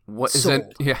 What is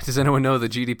that? Yeah. Does anyone know the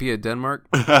GDP of Denmark?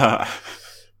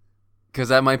 Because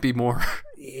that might be more.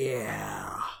 Yeah.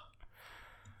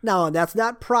 No, that's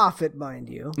not profit, mind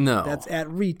you. No. That's at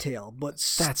retail, but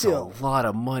that's still. a lot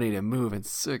of money to move in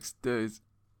 6 days.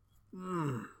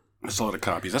 That's a lot of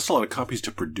copies. That's a lot of copies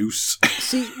to produce.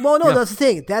 See, well, no, that's the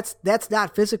thing. That's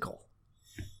not physical.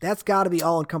 That's got to be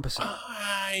all-encompassing.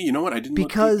 You know what? I didn't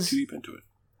look too deep into it.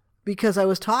 Because I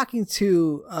was talking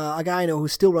to a guy I know who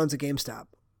still runs a GameStop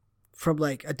from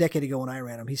like a decade ago when I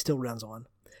ran him. He still runs one.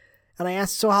 And I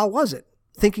asked, so how was it?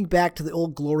 Thinking back to the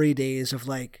old glory days of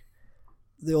like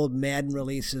the old Madden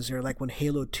releases or like when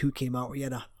Halo 2 came out where you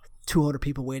had 200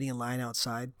 people waiting in line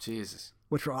outside. Jesus.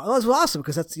 Which was awesome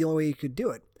because that's the only way you could do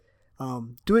it.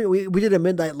 We did a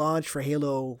midnight launch for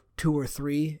Halo 2 or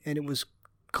 3 and it was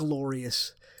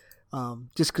glorious.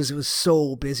 Just because it was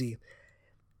so busy.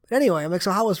 But anyway, I'm like,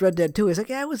 so how was Red Dead 2? He's like,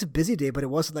 yeah, it was a busy day, but it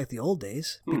wasn't like the old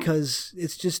days because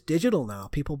it's just digital now.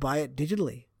 People buy it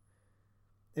digitally.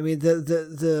 I mean,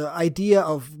 the idea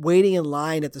of waiting in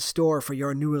line at the store for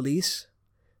your new release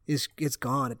it's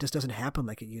gone. It just doesn't happen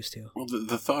like it used to. Well,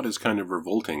 the thought is kind of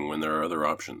revolting when there are other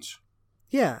options.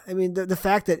 Yeah, I mean, the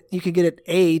fact that you can get it,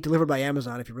 A, delivered by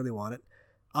Amazon if you really want it,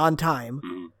 on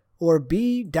time, or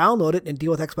B, download it and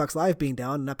deal with Xbox Live being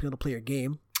down and not being able to play your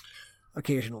game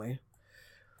occasionally,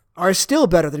 are still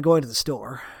better than going to the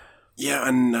store. Yeah,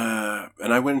 and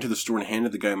I went into the store and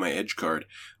handed the guy my Edge card.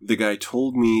 The guy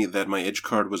told me that my Edge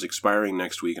card was expiring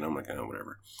next week, and I'm like, oh,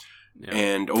 whatever. Yeah.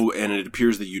 And it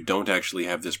appears that you don't actually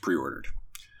have this pre-ordered.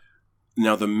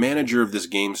 Now, the manager of this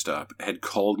GameStop had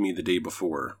called me the day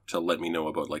before to let me know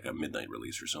about like a midnight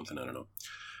release or something, I don't know.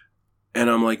 And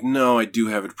I'm like, no, I do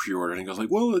have it pre-ordered. And he goes like,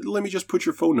 well, let me just put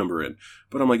your phone number in.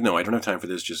 But I'm like, no, I don't have time for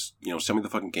this. Just, send me the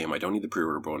fucking game. I don't need the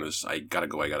pre-order bonus. I gotta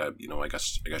go. I got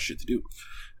shit to do.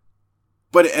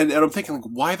 But, and I'm thinking, like,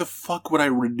 why the fuck would I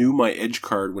renew my Edge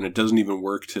card when it doesn't even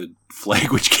work to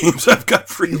flag which games I've got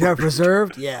pre-ordered? You have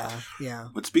reserved? Yeah.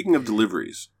 But speaking of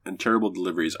deliveries and terrible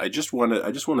deliveries, I just want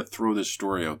to throw this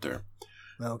story out there.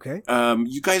 Okay.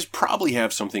 You guys probably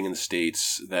have something in the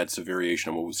States that's a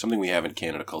variation of something we have in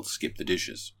Canada called Skip the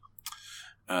Dishes.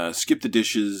 Skip the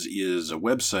Dishes is a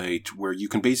website where you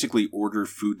can basically order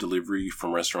food delivery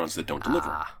from restaurants that don't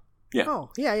deliver. Yeah. Oh,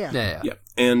 yeah.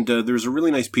 And there's a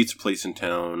really nice pizza place in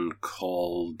town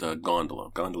called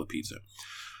Gondola Pizza.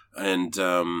 And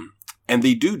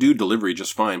they do delivery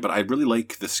just fine, but I really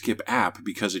like the Skip app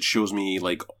because it shows me,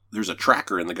 like, there's a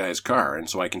tracker in the guy's car, and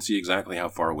so I can see exactly how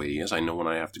far away he is. I know when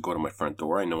I have to go to my front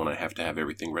door. I know when I have to have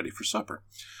everything ready for supper.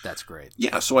 That's great.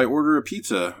 Yeah, so I order a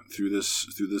pizza through this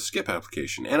Skip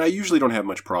application, and I usually don't have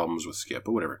much problems with Skip,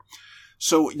 but whatever.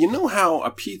 So you know how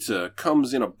a pizza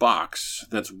comes in a box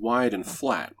that's wide and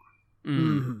flat?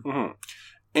 Mm. Mm-hmm.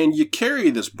 And you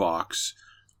carry this box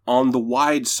on the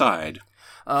wide side.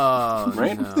 Oh,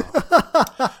 right?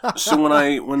 No. So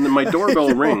when my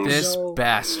doorbell rings, This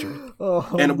bastard.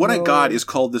 and what I got is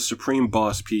called the Supreme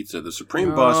Boss Pizza. The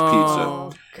Supreme Boss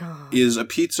Pizza is a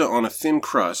pizza on a thin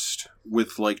crust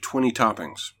with like 20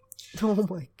 toppings. Oh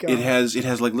my god! It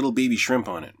has like little baby shrimp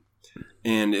on it,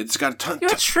 and it's got a ton. You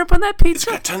had shrimp on that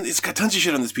pizza? It's got tons of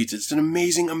shit on this pizza. It's an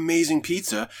amazing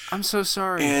pizza. I'm so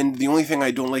sorry. And the only thing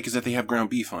I don't like is that they have ground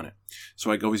beef on it.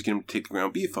 So I always get them to take the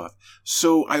ground beef off.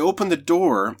 So I open the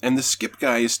door, and the skip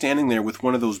guy is standing there with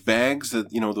one of those bags that,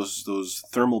 those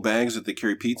thermal bags that they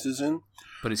carry pizzas in.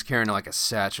 But he's carrying like a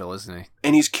satchel, isn't he?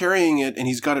 And he's carrying it, and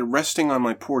he's got it resting on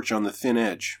my porch on the thin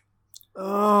edge.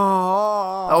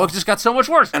 Oh, it just got so much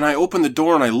worse. And I open the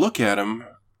door, and I look at him,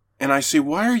 and I say,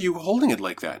 why are you holding it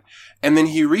like that? And then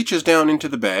he reaches down into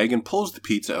the bag and pulls the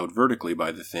pizza out vertically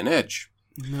by the thin edge.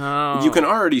 No. You can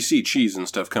already see cheese and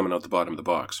stuff coming out the bottom of the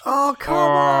box. Oh, come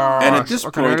on. And at this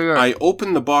Okay, point, okay. I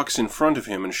open the box in front of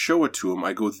him and show it to him.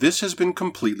 I go, this has been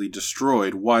completely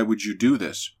destroyed. Why would you do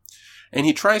this? And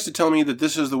he tries to tell me that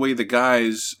this is the way the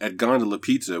guys at Gondola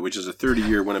Pizza, which is a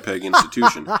 30-year Winnipeg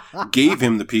institution, gave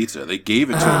him the pizza. They gave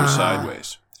it to him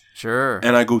sideways. Sure.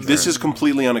 And I go, this is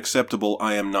completely unacceptable.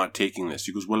 I am not taking this.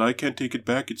 He goes, well, I can't take it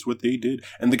back. It's what they did.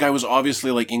 And the guy was obviously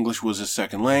like English was his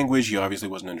second language. He obviously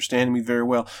wasn't understanding me very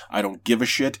well. I don't give a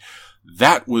shit.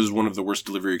 That was one of the worst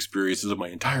delivery experiences of my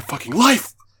entire fucking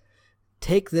life.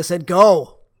 Take this and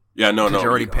go. Yeah, no. You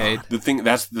already paid.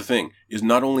 That's the thing, is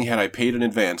not only had I paid in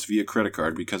advance via credit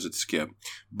card because it's Skip,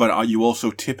 but you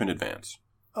also tip in advance.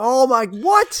 Oh my,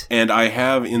 what? And I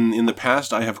have, in the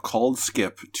past, I have called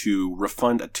Skip to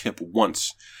refund a tip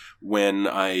once when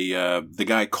the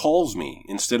guy calls me,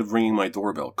 instead of ringing my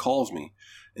doorbell, calls me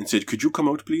and said, could you come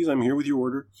out, please? I'm here with your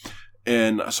order.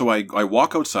 And so I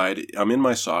walk outside, I'm in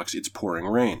my socks, it's pouring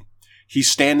rain.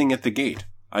 He's standing at the gate.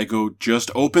 I go,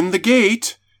 just open the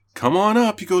gate. Come on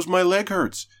up. He goes, my leg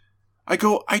hurts. I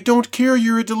go, I don't care.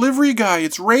 You're a delivery guy.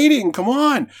 It's raining. Come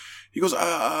on. He goes,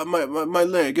 my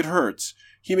leg, it hurts.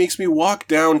 He makes me walk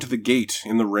down to the gate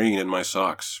in the rain in my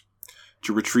socks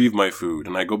to retrieve my food.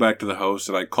 And I go back to the house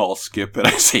and I call Skip and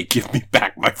I say, give me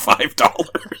back my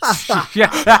 $5. Yeah.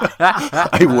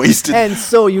 I wasted. And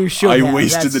so you should have. I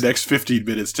wasted That's- the next 15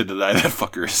 minutes to deny that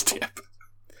fucker his tip.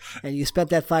 And you spent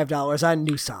that $5 on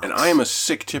new socks. And I am a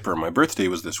sick tipper. My birthday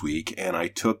was this week, and I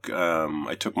took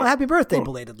my. Well, happy birthday,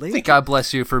 belatedly. God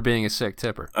bless you for being a sick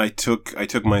tipper. I took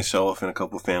myself and a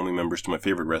couple of family members to my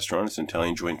favorite restaurant. It's an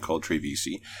Italian joint called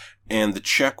Treviso, and the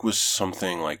check was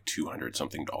something like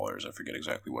 $200-something. I forget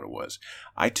exactly what it was.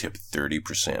 I tipped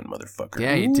 30%, motherfucker.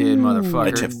 Yeah, you did, motherfucker.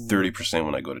 I tip 30%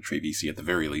 when I go to Treviso at the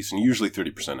very least, and usually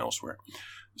 30% elsewhere.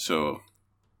 So,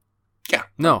 yeah.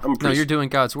 No, you're doing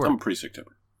God's work. I'm a pretty sick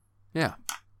tipper. Yeah.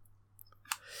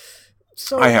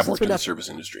 So, I have since worked in the service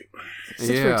industry. Since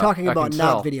Yeah, we're talking I about can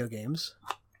not tell. video games,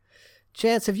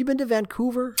 Chance, have you been to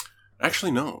Vancouver?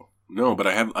 Actually, no. No, but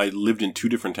I lived in 2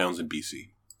 different towns in BC.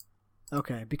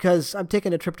 Okay, because I'm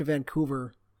taking a trip to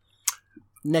Vancouver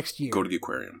next year. Go to the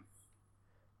aquarium.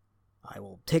 I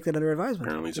will take that under advisement.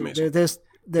 Apparently it's amazing. There's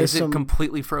Is some it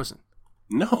completely frozen?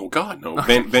 No, God, no.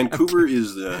 Vancouver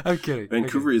is the I'm kidding.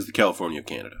 Vancouver is the California of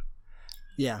Canada.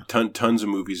 yeah. Tons of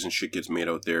movies and shit gets made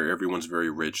out there. Everyone's very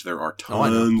rich. There are Oh, I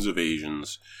know. tons of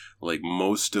Asians. Like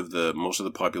most of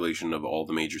the population of all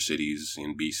the major cities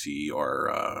in BC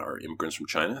are immigrants from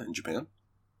China and Japan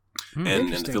and the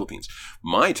Interesting. Philippines.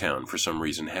 My town, for some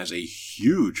reason, has a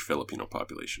huge Filipino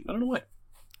population. I don't know why.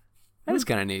 That is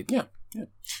kind of neat. Yeah.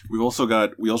 We also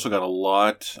got a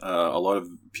lot of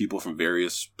people from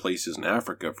various places in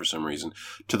Africa for some reason,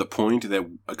 to the point that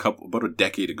about a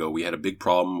decade ago we had a big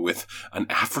problem with an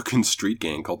African street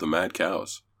gang called the Mad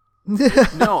Cows.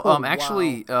 No, Oh,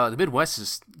 actually, the Midwest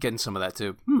is getting some of that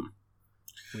too.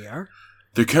 We are?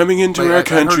 They're coming into Like, our I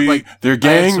heard, country. like, They're I had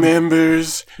gang some-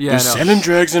 members. Yeah, They're I know. selling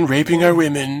drugs and raping our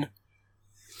women.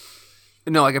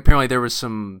 No, like apparently there was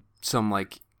some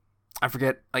like, I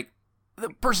forget, like the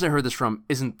person I heard this from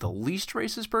isn't the least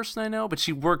racist person I know, but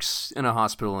she works in a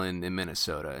hospital in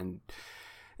Minnesota, and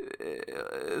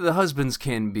the husbands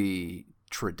can be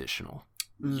traditional.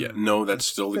 Yeah, no, that's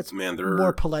still, That's man, there more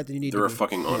are, polite than you need there to are be.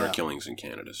 fucking honor Yeah. killings in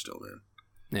Canada still, man.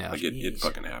 Yeah. Like it Jeez.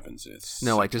 fucking happens. It's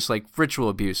No, like just like ritual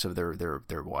abuse of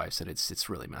their wives, and it's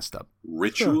really messed up.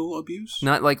 ritual abuse.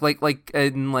 Not like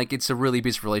it's a really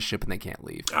abusive relationship and they can't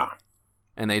leave. Ah,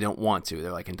 and they don't want to.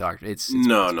 They're like indoctrinated. It's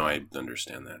no, I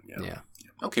understand that. Yeah.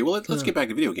 Okay, well, let's get back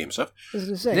to video game stuff. I was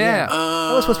going to say, Yeah.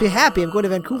 I was supposed to be happy. I'm going to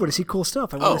Vancouver to see cool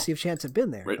stuff. I want to see if Chance had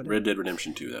been there. Red Dead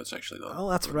Redemption 2, that's actually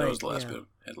that's right. That was the last bit of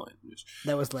headline news.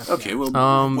 That was the last. Okay, well,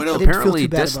 what else? Apparently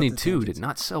Destiny 2 did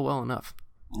not sell well enough.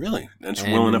 Really? That's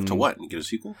well enough to what? Get a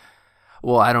sequel?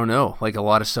 Well, I don't know. Like, a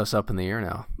lot of stuff's up in the air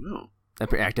now. No.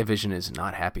 Activision is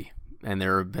not happy, and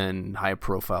there have been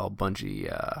high-profile Bungie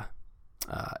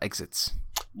exits.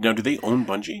 Now, do they own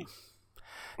Bungie?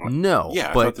 No.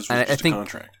 Yeah, but I thought this was just a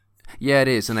contract. Yeah, it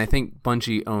is, and I think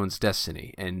Bungie owns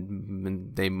Destiny,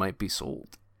 and they might be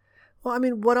sold. Well, I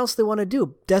mean, what else they want to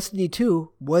do? Destiny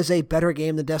 2 was a better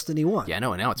game than Destiny 1. Yeah,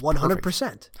 no, and now it's 100%.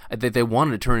 Perfect. They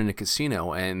wanted to turn it into a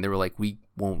casino, and they were like, we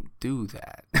won't do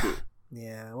that.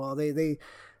 Yeah, well, they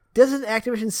doesn't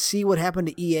Activision see what happened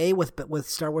to EA with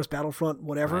Star Wars Battlefront,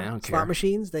 whatever, I don't slot care.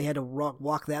 Machines? They had to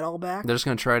walk that all back? They're just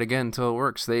going to try it again until it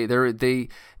works.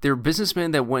 They're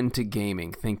businessmen that went into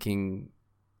gaming thinking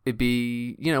it'd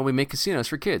be, we make casinos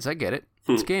for kids. I get it.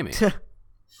 It's gaming.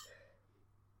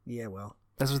 Yeah, well.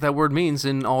 That's what that word means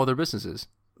in all other businesses.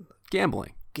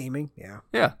 Gambling. Gaming, yeah.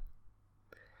 Yeah.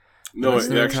 No, That's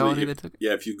the actually, mentality they took.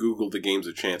 if you Google the games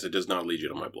of chance, it does not lead you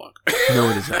to my blog. No,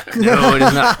 it is not. No, it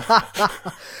is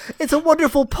not. It's a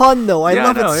wonderful pun, though. I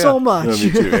love it so much. No,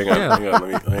 me too. Hang on.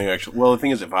 Let me actually. Well, the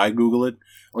thing is, if I Google it,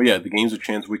 the Games of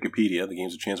Chance Wikipedia, the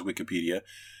Games of Chance Wikipedia,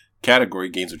 category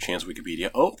Games of Chance Wikipedia.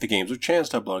 Oh, the Games of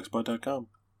Chance.blogspot.com.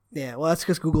 Yeah, well, that's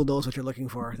because Google knows what you're looking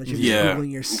for. That you're just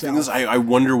Googling yourself. The thing is, I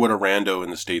wonder what a rando in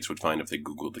the States would find if they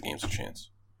Googled the Games of Chance.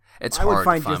 It's I hard would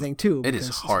find to your find. thing, too. It is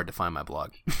hard to find my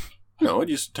blog. No, I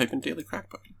just type in Daily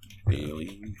Crackpot.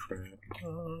 Daily Crackpot.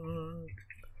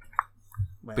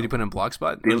 But you put in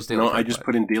Blogspot? I just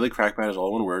put in Daily Crackpot as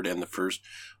all one word, and the first...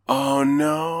 Oh,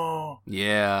 no.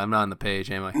 Yeah, I'm not on the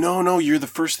page, am I? No, you're the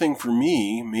first thing for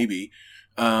me, maybe.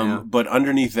 But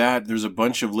underneath that, there's a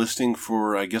bunch of listing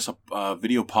for, I guess, a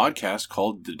video podcast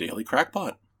called The Daily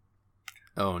Crackpot.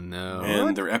 Oh, no.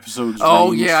 And their episodes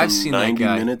I've seen 90 that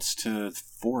guy. minutes to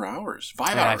 4 hours.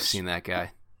 5 hours. I've seen that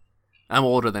guy. I'm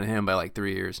older than him by like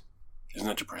 3 years. Isn't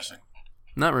that depressing?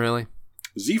 Not really.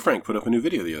 Z Frank put up a new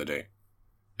video the other day.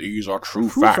 These are true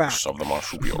facts of the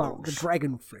marsupials. About the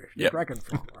dragonfish. Yep. The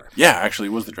dragonfly. Yeah, actually,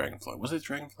 it was the dragonfly. Was it the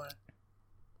dragonfly?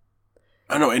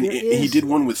 I know, and he did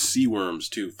one with sea worms,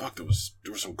 too. Fuck, there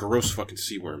were some gross fucking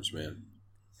sea worms, man.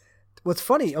 What's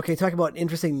funny, okay, talking about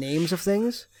interesting names of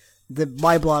things,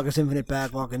 my blog is Infinite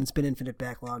Backlog, and it's been Infinite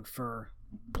Backlog for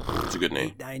It's a good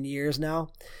name. 9 years now.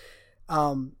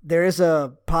 There is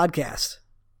a podcast,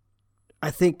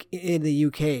 I think, in the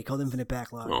UK called Infinite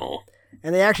Backlog. Oh.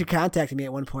 And they actually contacted me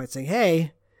at one point saying,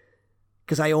 hey,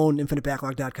 because I own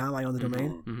infinitebacklog.com, I own the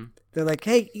domain. Mm-hmm. They're like,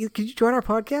 hey, could you join our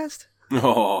podcast?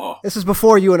 Oh. This was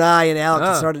before you and I and Alex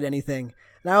had started anything.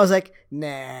 And I was like,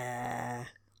 nah.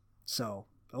 So,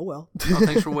 oh well. Well,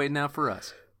 thanks for waiting out for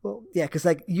us. Well, yeah, because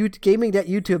like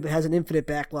Gaming.YouTube has an Infinite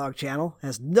Backlog channel. It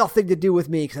has nothing to do with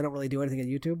me because I don't really do anything on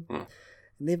YouTube.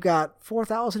 And they've got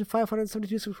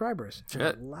 4,572 subscribers.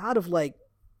 Shit. A lot of like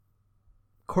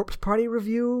Corpse Party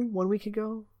review 1 week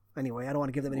ago. Anyway, I don't want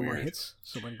to give them any more hits,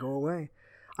 so I'm going to go away.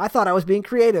 I thought I was being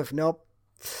creative. Nope.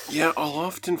 Yeah, I'll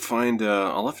often find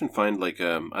like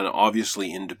an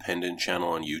obviously independent channel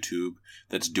on YouTube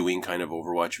that's doing kind of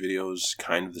Overwatch videos,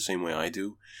 kind of the same way I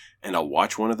do, and I'll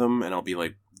watch one of them and I'll be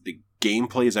like, the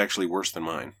gameplay is actually worse than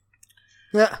mine,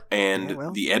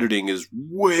 and the editing is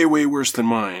way, way worse than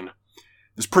mine.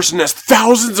 This person has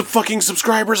thousands of fucking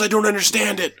subscribers. I don't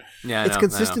understand it. Yeah, it's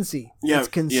consistency. Yeah, it's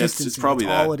consistency. It's probably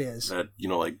that's that. all it is. That,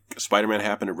 like Spider-Man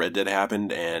happened, and Red Dead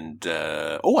happened, and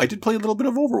I did play a little bit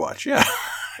of Overwatch. Yeah,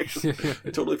 I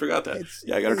totally forgot that.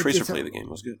 I got a tracer play the game. It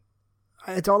was good.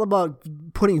 It's all about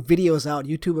putting videos out.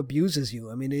 YouTube abuses you.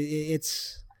 I mean,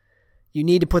 it's you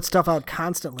need to put stuff out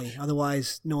constantly,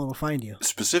 otherwise no one will find you.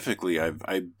 Specifically,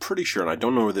 I'm pretty sure, and I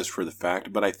don't know this for the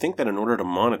fact, but I think that in order to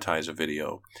monetize a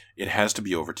video, it has to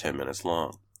be over 10 minutes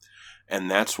long. And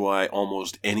that's why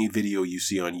almost any video you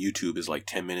see on YouTube is like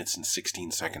 10 minutes and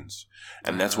 16 seconds.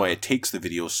 And that's why it takes the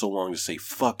video so long to say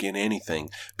fucking anything,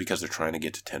 because they're trying to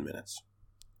get to 10 minutes.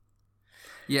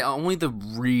 Yeah, only the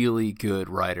really good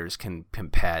writers can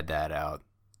pad that out.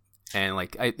 And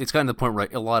like, it's gotten to the point where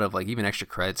a lot of like even extra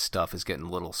credit stuff is getting a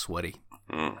little sweaty.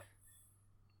 But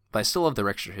I still love their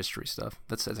extra history stuff.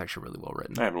 That's actually really well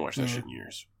written. I haven't watched that shit in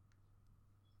years.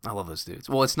 I love those dudes.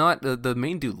 Well, it's not the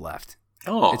main dude left.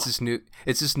 Oh, it's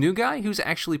this new guy who's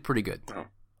actually pretty good. Oh.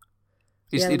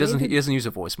 He doesn't use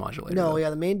a voice modulator. No, though. yeah,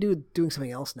 the main dude doing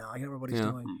something else now. I can't remember what he's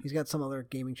doing. He's got some other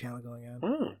gaming channel going on.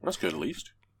 Oh, that's good at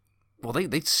least. Well,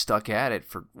 they stuck at it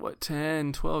for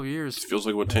 10, 12 years. It feels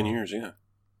like 10 years, yeah.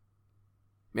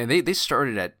 Man, they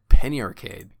started at Penny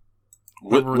Arcade.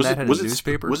 Remember when that had a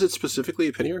newspaper? Was it specifically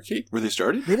a Penny Arcade where they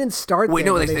started? They didn't start Wait,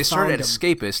 there. no, but they started at them.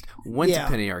 Escapist, went to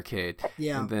Penny Arcade.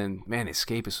 Yeah. And then, man,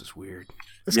 Escapist was weird.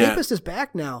 Escapist is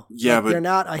back now. Yeah, but they're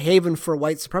not a haven for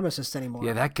white supremacists anymore.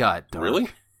 Yeah, that got dark. Really?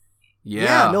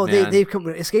 Yeah, no, man. they've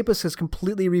Escapist has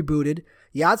completely rebooted.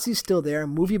 Yahtzee's still there.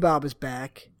 Movie Bob is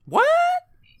back. What?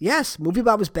 Yes, Movie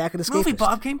Bob is back at Escapist. Movie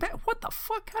Bob came back? What the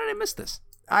fuck? How did I miss this?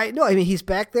 I mean, he's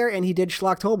back there, and he did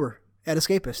Schlocktober at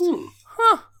Escapist.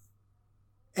 Huh.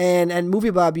 And Movie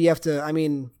Bob, you have to. I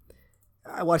mean,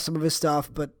 I watch some of his stuff,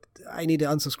 but I need to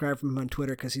unsubscribe from him on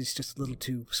Twitter because he's just a little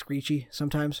too screechy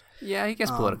sometimes. Yeah, he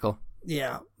gets political.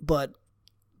 Yeah, but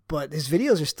his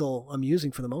videos are still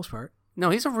amusing for the most part. No,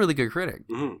 he's a really good critic.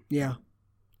 Mm-hmm. Yeah,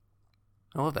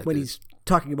 I love that. when dude. he's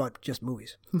talking about just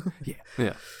movies.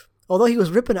 Yeah. Although he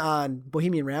was ripping on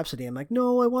Bohemian Rhapsody, I'm like,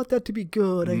 no, I want that to be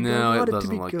good. I No, want it it to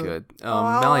be doesn't look good. good.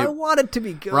 I want it to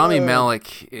be good. Rami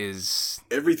Malek is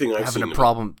Everything I've having seen a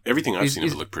problem. Everything I've He's- seen of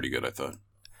he's- it looked pretty good, I thought.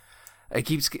 It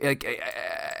keeps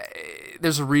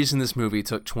there's a reason this movie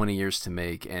took 20 years to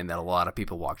make, and that a lot of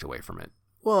people walked away from it.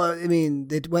 Well, I mean,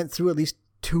 it went through at least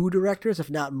 2 directors, if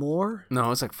not more.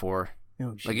 No, it's like 4.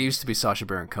 Oh, Like it used to be Sacha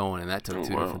Baron Cohen, and that took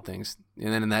 2 wow. different things,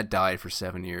 and then that died for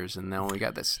 7 years, and now we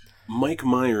got this. Mike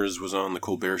Myers was on the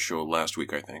Colbert Show last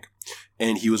week, I think.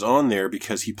 And he was on there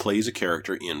because he plays a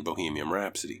character in Bohemian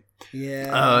Rhapsody.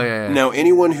 Yeah. Oh yeah. Now,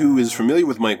 anyone who is familiar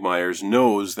with Mike Myers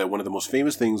knows that one of the most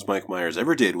famous things Mike Myers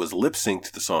ever did was lip sync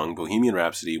to the song Bohemian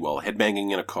Rhapsody while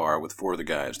headbanging in a car with 3 other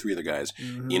guys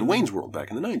in Wayne's World back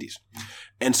in the 90s.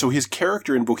 And so his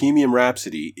character in Bohemian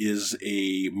Rhapsody is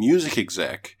a music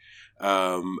exec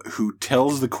who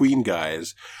tells the Queen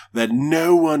guys that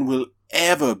no one will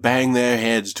ever bang their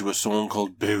heads to a song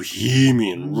called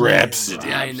Bohemian Rhapsody.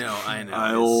 Yeah, I know.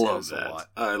 I It love says a that. lot.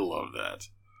 I love that.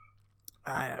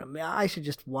 I should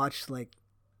just watch like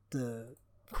the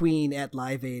Queen at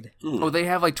Live Aid, Oh, they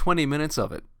have like 20 minutes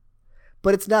of it.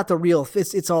 but it's not the real.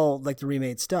 It's all like the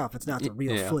remade stuff. It's not the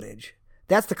real Yeah. footage.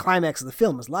 That's the climax of the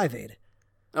film is Live Aid,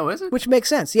 Oh, is it? which makes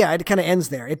sense. Yeah, it kind of ends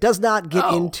there. It does not get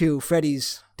Oh. into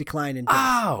Freddie's decline in death.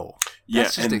 Oh, Yeah,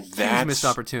 that's just and a huge missed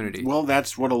opportunity. Well,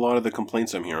 that's what a lot of the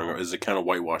complaints I'm hearing are, is it kind of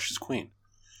whitewashes Queen,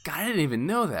 God, I didn't even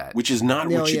know that. which is not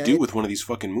No, what you yeah, do it- with one of these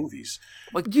fucking movies.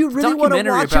 Like, Do you the really want to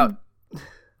documentary watch about him?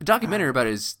 the documentary about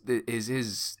his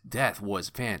death was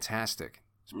fantastic.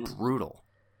 It's brutal.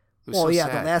 It was Well, so yeah,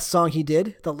 sad. the last song he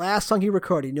did, the last song he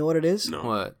recorded. You know what it is? No.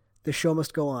 What? The Show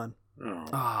Must Go On. Oh.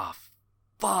 Oh,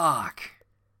 fuck.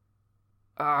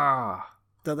 Ah.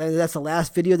 That's the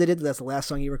last video they did. That's the last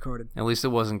song he recorded. At least it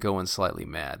wasn't going slightly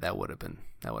mad. That would have been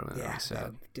Yeah, really that sad.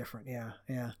 would be different.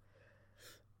 Yeah.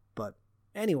 But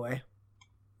anyway,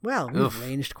 well, we've Oof.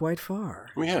 ranged quite far,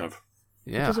 We have.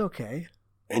 Yeah, which is okay.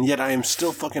 And yet I am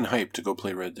still fucking hyped to go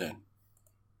play Red Dead.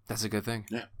 that's a good thing.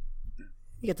 Yeah.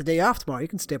 You get the day off tomorrow. You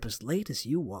can stay up as late as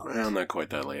you want. Well, I'm not quite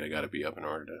that late. I got to be up in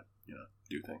order to,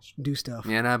 do things. Do stuff.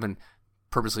 Yeah, and I've been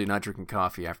purposely not drinking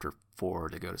coffee after 4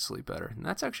 to go to sleep better, and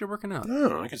that's actually working out.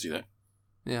 Oh, I can see that.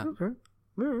 Yeah. Okay.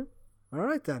 All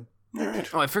right then. All right.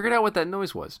 Oh, I figured out what that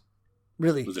noise was.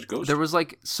 Really? Was it a ghost? There was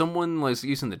like someone was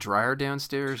using the dryer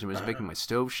downstairs and was making my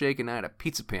stove shake, and I had a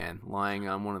pizza pan lying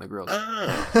on one of the grills.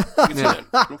 Ah, I can see that.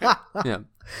 Okay. Yeah.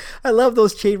 I love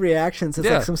those chain reactions. It's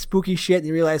Yeah. like some spooky shit, and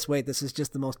you realize, wait, this is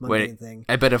just the most mundane Wait, thing.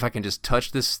 I bet if I can just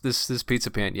touch this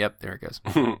pizza pan, yep, there it goes.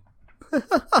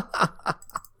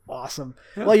 Awesome.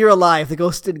 Well, you're alive. The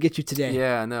ghost didn't get you today.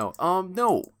 Yeah, no.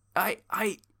 No.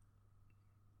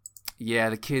 Yeah,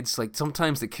 the kids, like,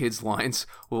 sometimes the kids' lines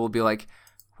will be like,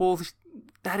 well,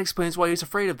 that explains why he's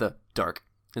afraid of the dark.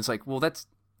 And it's like, well,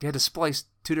 you had to splice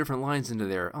 2 different lines into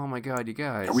there. Oh my God, you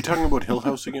guys. Are we talking about Hill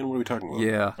House again? What are we talking about?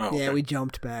 Yeah. Oh, Yeah, okay. we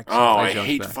jumped back. Oh, I I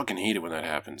jumped back. fucking hate it when that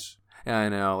happens. Yeah, I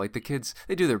know. Like, the kids,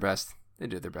 they do their best. They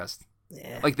do their best.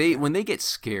 Yeah. Like, when they get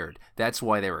scared, that's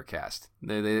why they were cast.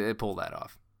 They pull that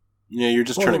off. Yeah, you're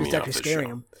just Well, turning it was me off actually this scaring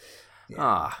show. him. Yeah.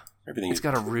 Ah, Everything it's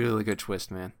got a really good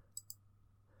twist, man.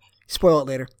 Spoil it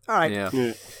later. All right. Yeah.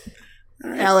 Yeah.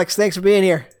 All right. Alex, thanks for being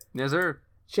here. Yes, sir.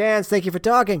 Chance, thank you for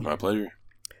talking. My pleasure.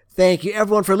 Thank you,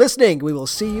 everyone, for listening. We will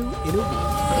see you in a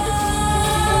week.